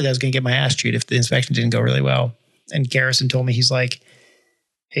was worried that I was going to get my ass chewed if the inspection didn't go really well. And Garrison told me, he's like,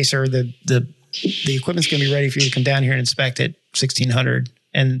 hey, sir, the equipment's going to be ready for you to come down here and inspect at 1600.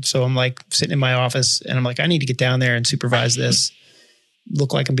 And so I'm like sitting in my office and I'm like, I need to get down there and supervise this.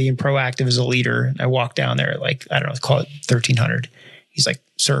 Look like I'm being proactive as a leader. And I walk down there at like, I don't know, call it 1300. He's like,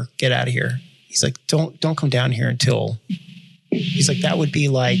 sir, get out of here. He's like, don't come down here until, he's like, that would be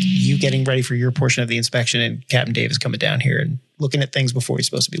like you getting ready for your portion of the inspection and Captain Davis coming down here and looking at things before you're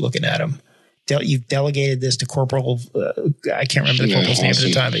supposed to be looking at them. You've delegated this to Corporal, I can't remember the corporal's name at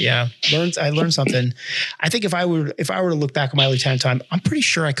the time, but yeah, I learned something. I think if I were to look back on my lieutenant time, I'm pretty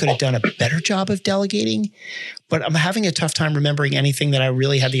sure I could have done a better job of delegating, but I'm having a tough time remembering anything that I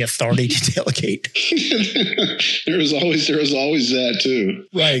really had the authority to delegate. There was always that too.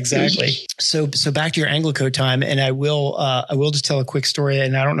 Right, exactly. So back to your Anglico time, and I will just tell a quick story,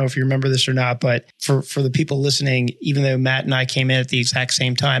 and I don't know if you remember this or not, but for the people listening, even though Matt and I came in at the exact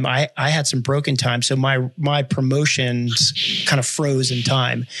same time, I had some broken time. So my promotions kind of froze in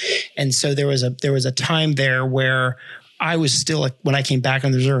time. And so there was a time there where I was still, when I came back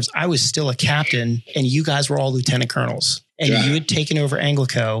on the reserves, I was still a captain and you guys were all lieutenant colonels and you had taken over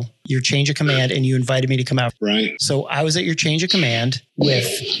Anglico, your change of command, and you invited me to come out. Right. So I was at your change of command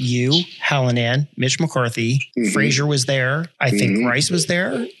with you, Hallinan, Mitch McCarthy, Frazier was there. I think Rice was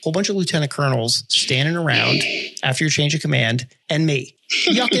there, a whole bunch of lieutenant colonels standing around after your change of command and me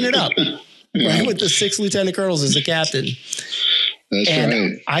yucking it up. Right, with the 6 lieutenant colonels as the captain. That's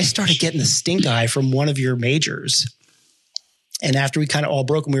right. I started getting the stink eye from one of your majors. And after we kind of all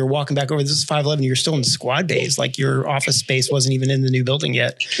broke and we were walking back over, this is 511, you're still in squad bays. Like your office space wasn't even in the new building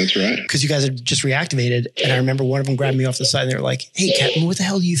yet. That's right. Because you guys had just reactivated. And I remember one of them grabbed me off the side and they were like, hey, Captain, what the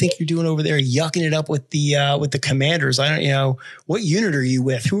hell do you think you're doing over there? Yucking it up with the commanders. I don't, what unit are you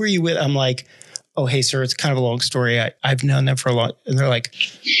with? Who are you with? I'm like, oh, hey, sir, it's kind of a long story. I've known them for a long, and they're like,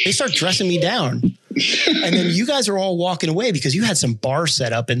 they start dressing me down. And then you guys are all walking away because you had some bar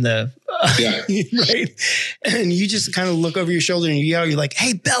set up in the, right? And you just kind of look over your shoulder and you yell, you're like,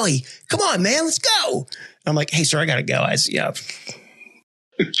 hey, Belly, come on, man, let's go. And I'm like, hey, sir, I got to go.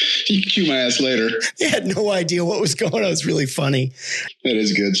 You can chew my ass later. They had no idea what was going on. It was really funny. That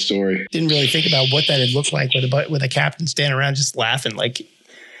is a good story. Didn't really think about what that had looked like with a captain standing around just laughing like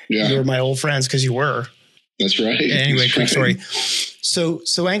you were my old friends because you were. That's right. Anyway, quick story. So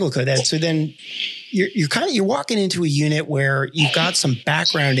Anglicode, Ed. So then you're walking into a unit where you've got some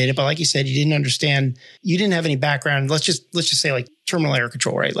background in it, but like you said, you didn't understand. You didn't have any background. Let's just say like terminal air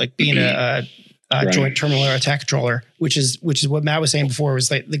control, right? Like being a joint terminal air attack controller, which is what Matt was saying before,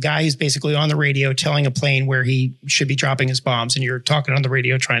 was like the guy who's basically on the radio telling a plane where he should be dropping his bombs, and you're talking on the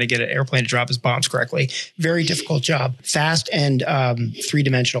radio trying to get an airplane to drop his bombs correctly. Very difficult job, fast and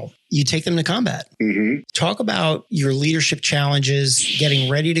three-dimensional. You take them to combat. Mm-hmm. Talk about your leadership challenges,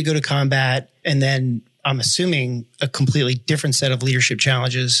 getting ready to go to combat, and then I'm assuming a completely different set of leadership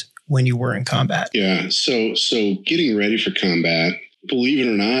challenges when you were in combat. Yeah. So getting ready for combat, believe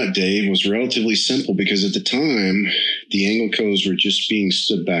it or not, Dave, was relatively simple because at the time, the Anglicos were just being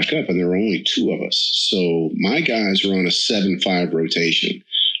stood back up and there were only two of us. So my guys were on a 7-5 rotation.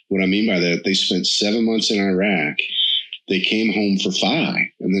 What I mean by that, they spent 7 months in Iraq. They came home for 5,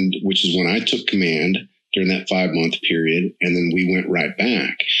 and then which is when I took command during that 5-month period, and then we went right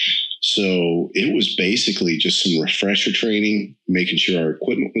back. So it was basically just some refresher training, making sure our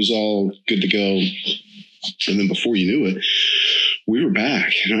equipment was all good to go. And then before you knew it, we were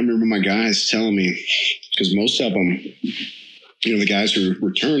back. And I remember my guys telling me, because most of them, the guys who were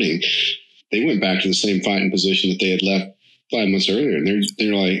returning, they went back to the same fighting position that they had left 5 months earlier. And they're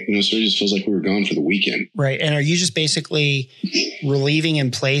like, so it just feels like we were gone for the weekend. Right. And are you just basically relieving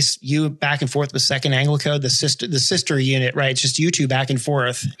in place, you back and forth with 2nd Anglicode, the sister unit, right? It's just you two back and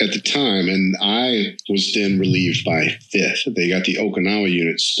forth. At the time, and I was then relieved by 5th. They got the Okinawa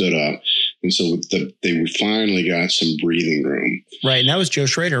unit stood up. And so they finally got some breathing room. Right. And that was Joe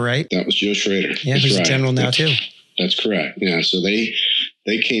Schrader, right? That was Joe Schrader. Yeah, he's a general now too. That's correct. Yeah. So they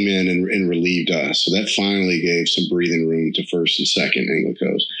came in and relieved us. So that finally gave some breathing room to 1st and 2nd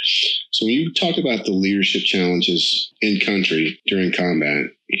Anglicos. So when you talk about the leadership challenges in country during combat,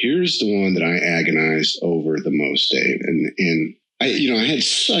 here's the one that I agonized over the most, Dave. And I had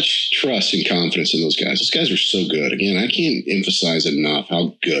such trust and confidence in those guys. Those guys were so good. Again, I can't emphasize enough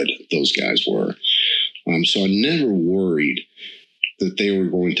how good those guys were. So I never worried that they were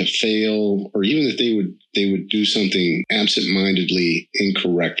going to fail, or even that they would do something absent-mindedly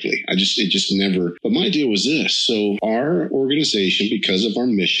incorrectly. It just never. But my deal was this. So our organization, because of our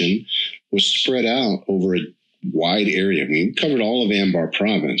mission, was spread out over a wide area. I mean, we covered all of Anbar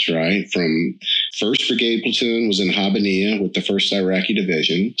province, right? From 1st Brigade Platoon was in Habaniya with the 1st Iraqi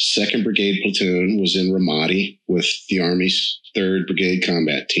Division. 2nd Brigade Platoon was in Ramadi with the Army's 3rd Brigade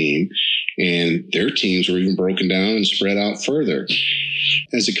Combat Team. And their teams were even broken down and spread out further.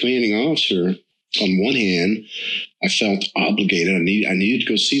 As a commanding officer, on one hand, I felt obligated. I needed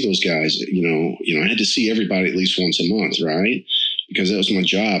to go see those guys. I had to see everybody at least once a month, right? Because that was my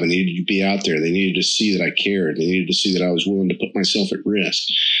job. I needed to be out there. They needed to see that I cared. They needed to see that I was willing to put myself at risk.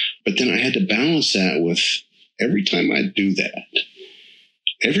 But then I had to balance that with every time I do that,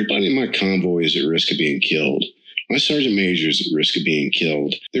 everybody in my convoy is at risk of being killed. My sergeant major is at risk of being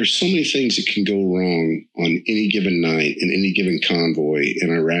killed. There's so many things that can go wrong on any given night in any given convoy in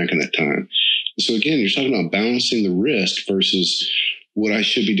Iraq at that time. So again, you're talking about balancing the risk versus what I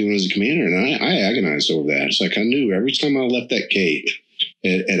should be doing as a commander. And I agonized over that. It's like I knew every time I left that gate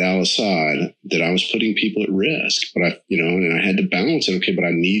at Al-Assad that I was putting people at risk. But and I had to balance it. Okay, but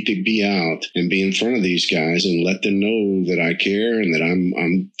I need to be out and be in front of these guys and let them know that I care and that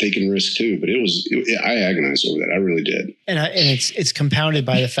I'm taking risk too. But I agonized over that. I really did. And it's compounded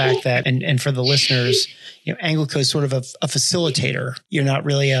by the fact that, and for the listeners, Anglicode is sort of a facilitator. You're not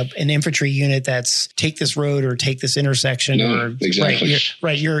really an infantry unit that's take this road or take this intersection. No, exactly.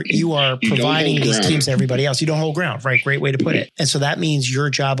 You are providing these teams to everybody else. You don't hold ground, right? Great way to put it. And so that means your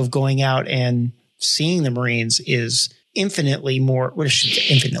job of going out and seeing the Marines is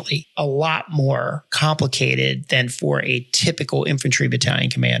a lot more complicated than for a typical infantry battalion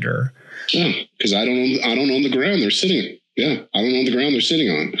commander. Yeah, because I don't own the ground they're sitting on. Yeah, I don't own the ground they're sitting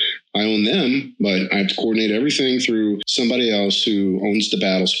on. I own them, but I have to coordinate everything through somebody else who owns the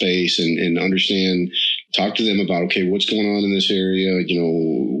battle space and understand, talk to them about, okay, what's going on in this area?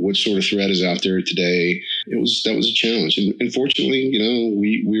 What sort of threat is out there today? That was a challenge. And fortunately,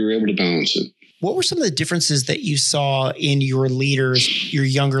 we were able to balance it. What were some of the differences that you saw in your leaders, your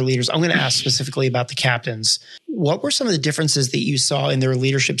younger leaders? I'm going to ask specifically about the captains. What were some of the differences that you saw in their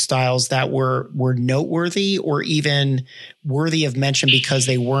leadership styles that were noteworthy or even worthy of mention because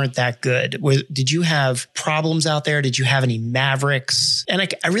they weren't that good? Did you have problems out there? Did you have any mavericks? And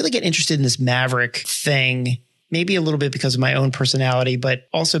I really get interested in this maverick thing, maybe a little bit because of my own personality, but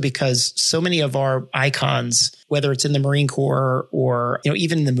also because so many of our icons, whether it's in the Marine Corps or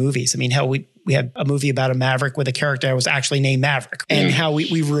even in the movies, I mean, hell, we had a movie about a maverick with a character that was actually named Maverick, and how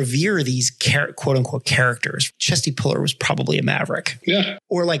we revere these quote unquote characters. Chesty Puller was probably a maverick. Yeah.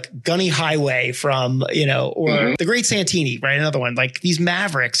 Or like Gunny Highway from, or the Great Santini, right? Another one, like these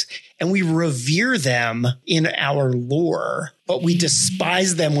mavericks, and we revere them in our lore, but we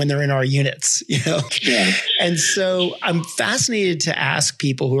despise them when they're in our units, Yeah. And so I'm fascinated to ask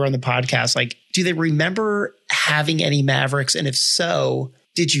people who are on the podcast, like, do they remember having any mavericks? And if so,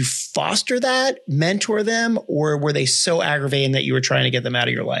 did you foster that, mentor them, or were they so aggravating that you were trying to get them out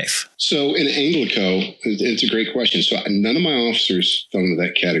of your life? So in Anglico, it's a great question. So none of my officers fell into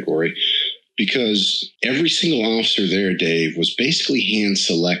that category because every single officer there, Dave, was basically hand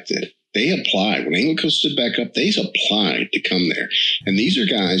selected. They applied. When Anglico stood back up, they applied to come there. And these are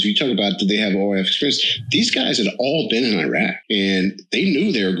guys, we talk about, did they have OIF experience? These guys had all been in Iraq, and they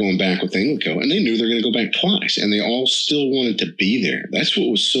knew they were going back with Anglico, and they knew they were going to go back twice, and they all still wanted to be there. That's what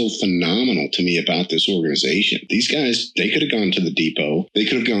was so phenomenal to me about this organization. These guys, they could have gone to the depot. They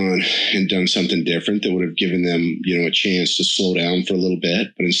could have gone and done something different that would have given them, a chance to slow down for a little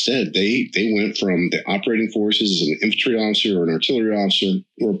bit. But instead, they went from the operating forces as an infantry officer or an artillery officer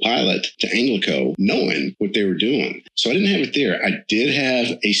or a pilot to Anglico, knowing what they were doing. So I didn't have it there. I did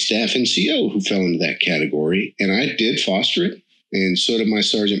have a staff NCO who fell into that category, and I did foster it, and so did my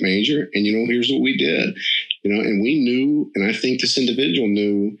sergeant major. And, here's what we did, and we knew, and I think this individual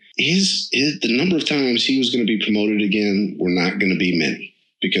knew, the number of times he was going to be promoted again were not going to be many,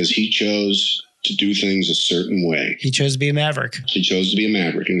 because he chose to do things a certain way. He chose to be a maverick. He chose to be a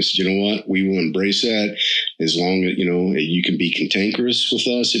maverick. And he said, you know what? We will embrace that as long as, you can be cantankerous with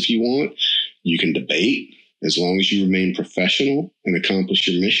us if you want. You can debate as long as you remain professional and accomplish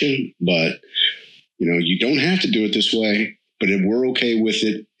your mission. But, you don't have to do it this way, but we're okay with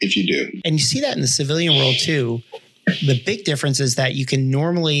it if you do. And you see that in the civilian world too. The big difference is that you can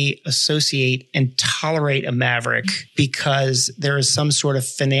normally associate and tolerate a maverick because there is some sort of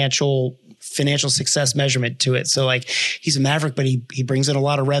financial success measurement to it. So like he's a maverick, but he brings in a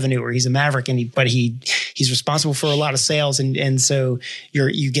lot of revenue, or he's a maverick but he's responsible for a lot of sales. And so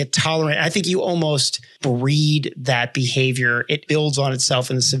you get tolerant. I think you almost breed that behavior. It builds on itself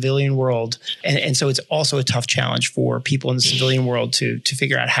in the civilian world. And so it's also a tough challenge for people in the civilian world to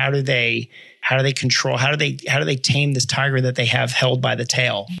figure out how do they control, how do they tame this tiger that they have held by the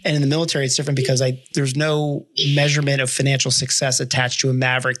tail? And in the military, it's different because there's no measurement of financial success attached to a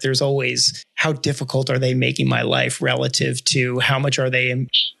maverick. There's always, how difficult are they making my life relative to how much are they?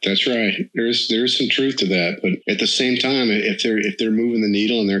 That's right. There's some truth to that. But at the same time, if they're moving the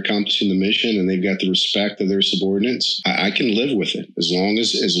needle and they're accomplishing the mission and they've got the respect of their subordinates, I can live with it as long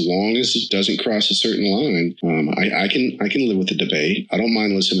as it doesn't cross a certain line. I can live with the debate. I don't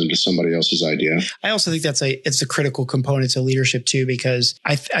mind listening to somebody else's idea. I also think it's a critical component to leadership too, because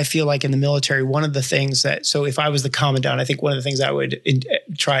I feel like in the military, one of the things so if I was the commandant, I think one of the things I would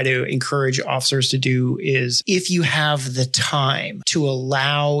try to encourage officers to do is, if you have the time to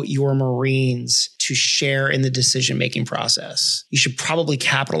allow your Marines to share in the decision-making process, you should probably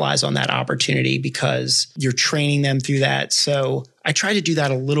capitalize on that opportunity because you're training them through that. So I try to do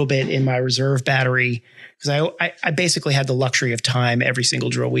that a little bit in my reserve battery, because I basically had the luxury of time every single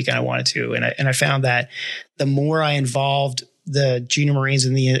drill weekend I wanted to. And I found that the more I involved the junior Marines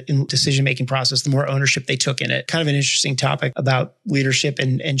in the decision-making process, the more ownership they took in it. Kind of an interesting topic about leadership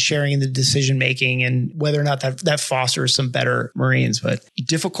and sharing in the decision-making and whether or not that fosters some better Marines. But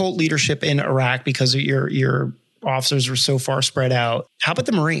difficult leadership in Iraq because your officers were so far spread out. How about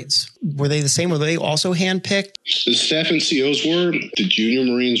the Marines? Were they the same? Were they also handpicked? The staff NCOs were. The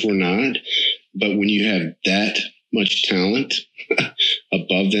junior Marines were not. But when you have that much talent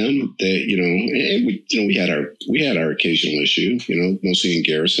above them, that we had our occasional issue. Mostly in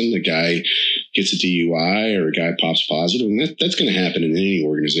garrison, the guy gets a DUI or a guy pops positive, and that's going to happen in any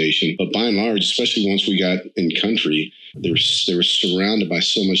organization. But by and large, especially once we got in country, They were surrounded by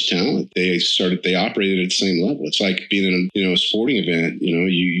so much talent. They operated at the same level. It's like being in a sporting event.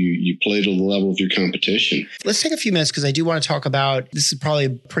 You play to the level of your competition. Let's take a few minutes because I do want to talk about, this is probably a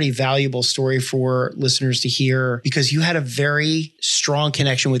pretty valuable story for listeners to hear, because you had a very strong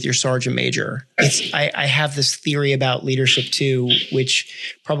connection with your sergeant major. I have this theory about leadership too,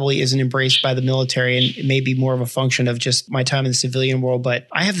 which probably isn't embraced by the military and it may be more of a function of just my time in the civilian world. But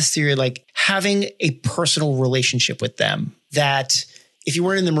I have this theory, like having a personal relationship with them, that if you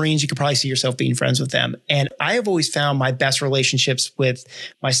weren't in the Marines, you could probably see yourself being friends with them. And I have always found my best relationships with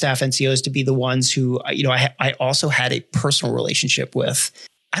my staff NCOs to be the ones who, I also had a personal relationship with.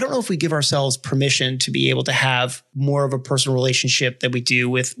 I don't know if we give ourselves permission to be able to have more of a personal relationship that we do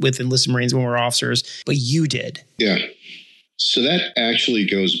with enlisted Marines when we're officers, but you did. Yeah. So that actually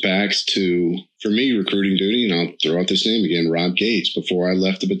goes back to, for me, recruiting duty, and I'll throw out this name again, Rob Gates. Before I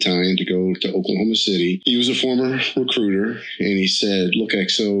left the battalion to go to Oklahoma City, he was a former recruiter, and he said, look,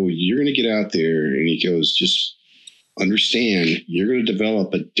 XO, you're going to get out there, and he goes, just understand, you're going to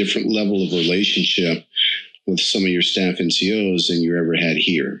develop a different level of relationship with some of your staff NCOs than you ever had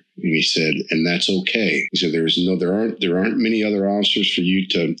here. And he said, and that's okay. He said, there aren't many other officers for you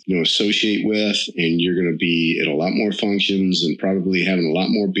to, associate with, and you're going to be at a lot more functions and probably having a lot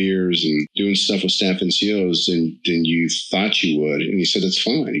more beers and doing stuff with staff NCOs than you thought you would. And he said, that's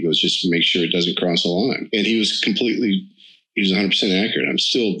fine. He goes, just make sure it doesn't cross the line. And he was 100% accurate. I'm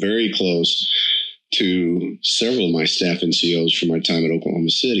still very close to several of my staff NCOs from my time at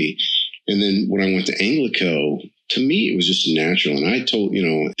Oklahoma City. And then when I went to Anglico, to me, it was just natural. And I told,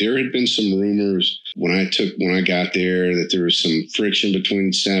 there had been some rumors when I got there that there was some friction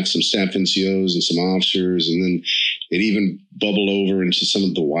between some staff NCOs and some officers. And then it even bubbled over into some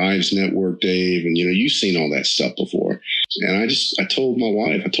of the wives network, Dave. And, you've seen all that stuff before. And I told my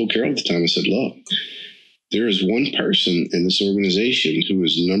wife, I told Carol at the time, I said, look, there is one person in this organization who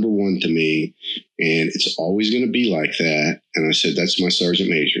is number one to me, and it's always going to be like that. And I said, that's my sergeant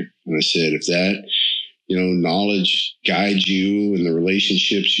major. And I said, if that, knowledge guides you and the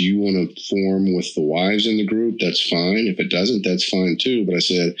relationships you want to form with the wives in the group, that's fine. If it doesn't, that's fine too. But I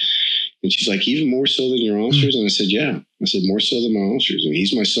said, and she's like, even more so than your officers? And I said, yeah. I said, more so than my officers. And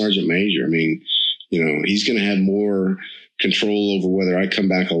he's my sergeant major. I mean, he's going to have more control over whether I come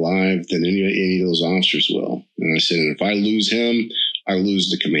back alive than any of those officers will. And I said, and if I lose him, I lose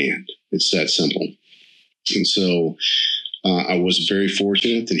the command. It's that simple. And so I was very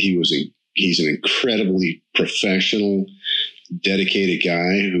fortunate that he's an incredibly professional, dedicated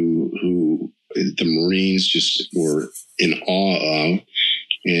guy who the Marines just were in awe of.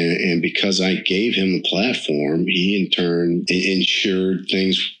 And because I gave him the platform, he in turn ensured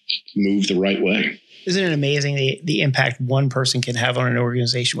things moved the right way. Isn't it amazing the impact one person can have on an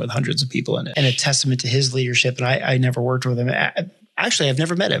organization with hundreds of people in it, and a testament to his leadership? And I never worked with him. Actually, I've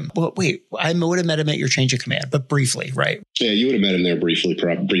never met him. Well, wait, I would have met him at your change of command, but briefly, right? Yeah, you would have met him there briefly,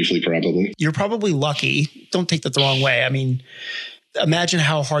 probably. You're probably lucky. Don't take that the wrong way. I mean, imagine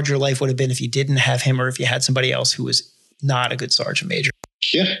how hard your life would have been if you didn't have him or if you had somebody else who was not a good sergeant major.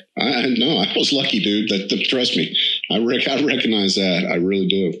 Yeah, I was lucky, dude. Trust me, I recognize that. I really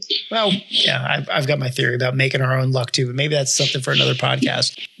do. Well, yeah, I've got my theory about making our own luck too, but maybe that's something for another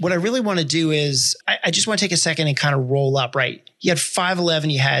podcast. What I really want to do is I just want to take a second and kind of roll up, right? You had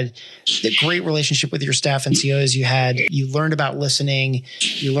 5'11", you had the great relationship with your staff NCOs. You learned about listening.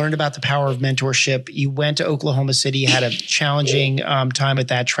 You learned about the power of mentorship. You went to Oklahoma City. You had a challenging time with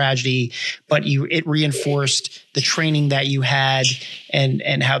that tragedy, but it reinforced the training that you had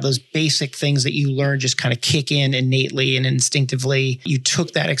and how those basic things that you learned just kind of kick in innately and instinctively. You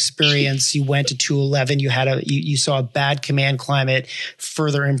took that experience. You went to 211. You saw a bad command climate,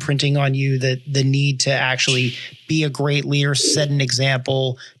 further imprinting on you the need to actually be a great leader, set an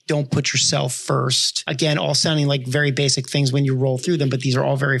example, don't put yourself first. Again, all sounding like very basic things when you roll through them, but these are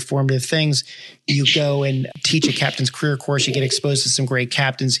all very formative things. You go and teach a captain's career course. You get exposed to some great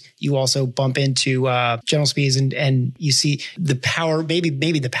captains. You also bump into General Spees and you see the power, maybe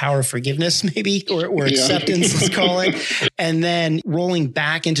the power of forgiveness, or acceptance, let's call it. And then rolling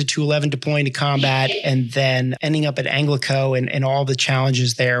back into 211, deploying to combat, and then ending up at Anglico and all the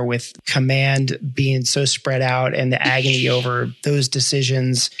challenges there with command being so spread out and the agony over those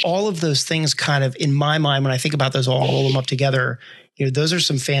decisions. All of those things kind of, in my mind, when I think about those, all roll them up together, those are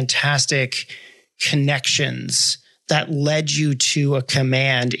some fantastic connections that led you to a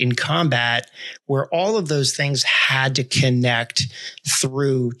command in combat where all of those things had to connect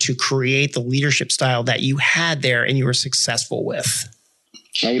through to create the leadership style that you had there and you were successful with.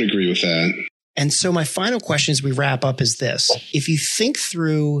 I would agree with that. And so my final question as we wrap up is this. If you think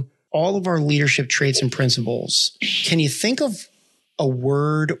through all of our leadership traits and principles, can you think of a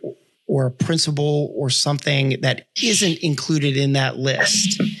word or a principle or something that isn't included in that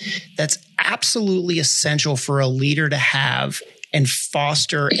list that's absolutely essential for a leader to have and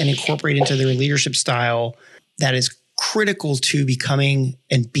foster and incorporate into their leadership style that is critical to becoming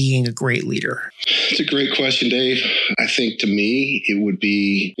and being a great leader? It's a great question, Dave. I think to me, it would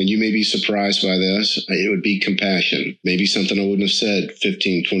be, and you may be surprised by this, it would be compassion. Maybe something I wouldn't have said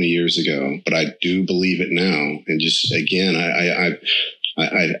 15, 20 years ago, but I do believe it now. And just, again, I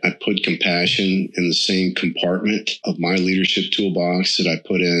put compassion in the same compartment of my leadership toolbox that I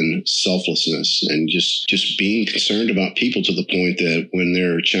put in selflessness and just being concerned about people to the point that when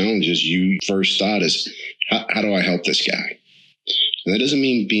there are challenges, you first thought is, how do I help this guy? And that doesn't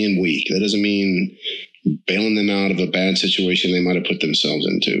mean being weak. That doesn't mean bailing them out of a bad situation they might have put themselves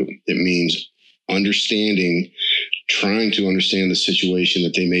into. It means understanding, trying to understand the situation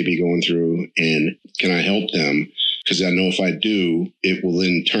that they may be going through, and can I help them? Because I know if I do, it will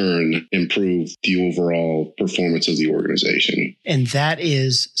in turn improve the overall performance of the organization. And that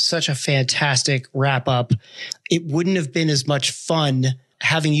is such a fantastic wrap up. It wouldn't have been as much fun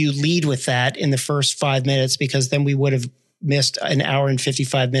having you lead with that in the first 5 minutes, because then we would have missed an hour and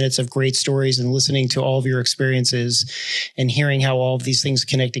 55 minutes of great stories and listening to all of your experiences and hearing how all of these things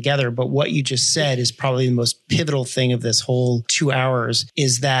connect together. But what you just said is probably the most pivotal thing of this whole 2 hours,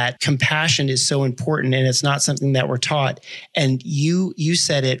 is that compassion is so important, and it's not something that we're taught. And you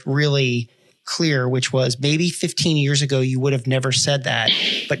said it really clear, which was maybe 15 years ago, you would have never said that,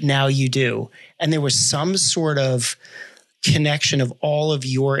 but now you do. And there was some sort of connection of all of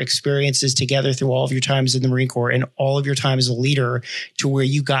your experiences together through all of your times in the Marine Corps and all of your time as a leader, to where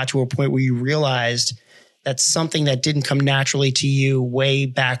you got to a point where you realized that's something that didn't come naturally to you way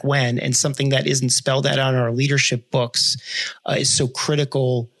back when, and something that isn't spelled out on our leadership books is so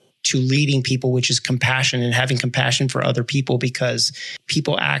critical to leading people, which is compassion and having compassion for other people, because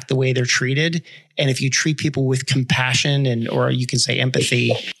people act the way they're treated. And if you treat people with compassion or you can say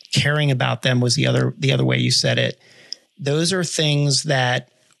empathy, caring about them was the other way you said it. Those are things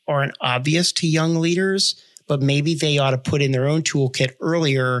that aren't obvious to young leaders, but maybe they ought to put in their own toolkit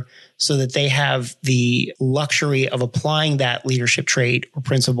earlier so that they have the luxury of applying that leadership trait or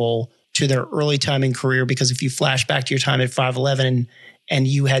principle to their early time in career. Because if you flash back to your time at 511 and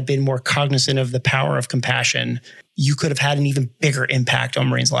you had been more cognizant of the power of compassion, you could have had an even bigger impact on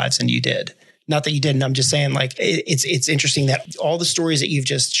Marines' lives than you did. Not that you didn't. I'm just saying, like, it's interesting that all the stories that you've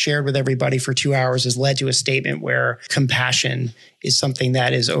just shared with everybody for 2 hours has led to a statement where compassion is something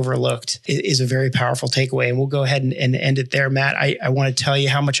that is overlooked. It is a very powerful takeaway. And we'll go ahead and end it there. Matt, I want to tell you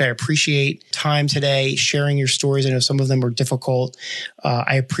how much I appreciate time today, sharing your stories. I know some of them were difficult.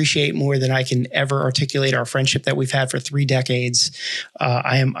 I appreciate more than I can ever articulate our friendship that we've had for 3 decades.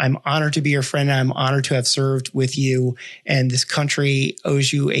 I'm honored to be your friend. I'm honored to have served with you. And this country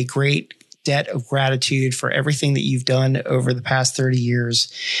owes you a great debt of gratitude for everything that you've done over the past 30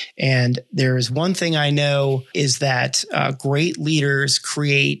 years. And there is one thing I know, is that great leaders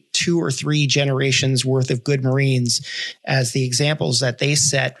create 2 or 3 generations worth of good Marines, as the examples that they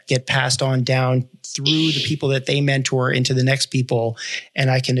set get passed on down through the people that they mentor into the next people. And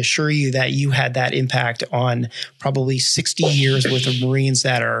I can assure you that you had that impact on probably 60 years worth of Marines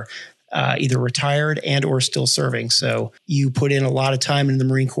that are either retired and or still serving. So you put in a lot of time in the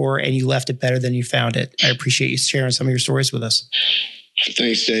Marine Corps and you left it better than you found it. I appreciate you sharing some of your stories with us.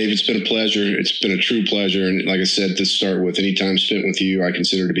 Thanks, Dave. It's been a pleasure. It's been a true pleasure. And like I said, to start with, any time spent with you, I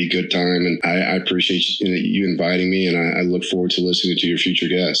consider to be good time. And I appreciate you inviting me. And I look forward to listening to your future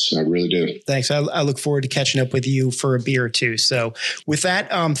guests. I really do. Thanks. I look forward to catching up with you for a beer or two. So with that,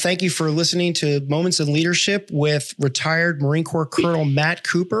 thank you for listening to Moments in Leadership with retired Marine Corps Colonel Matt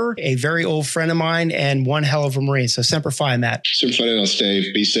Cooper, a very old friend of mine and one hell of a Marine. So Semper Fi, Matt. Semper Fidelis,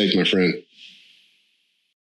 Dave. Be safe, my friend.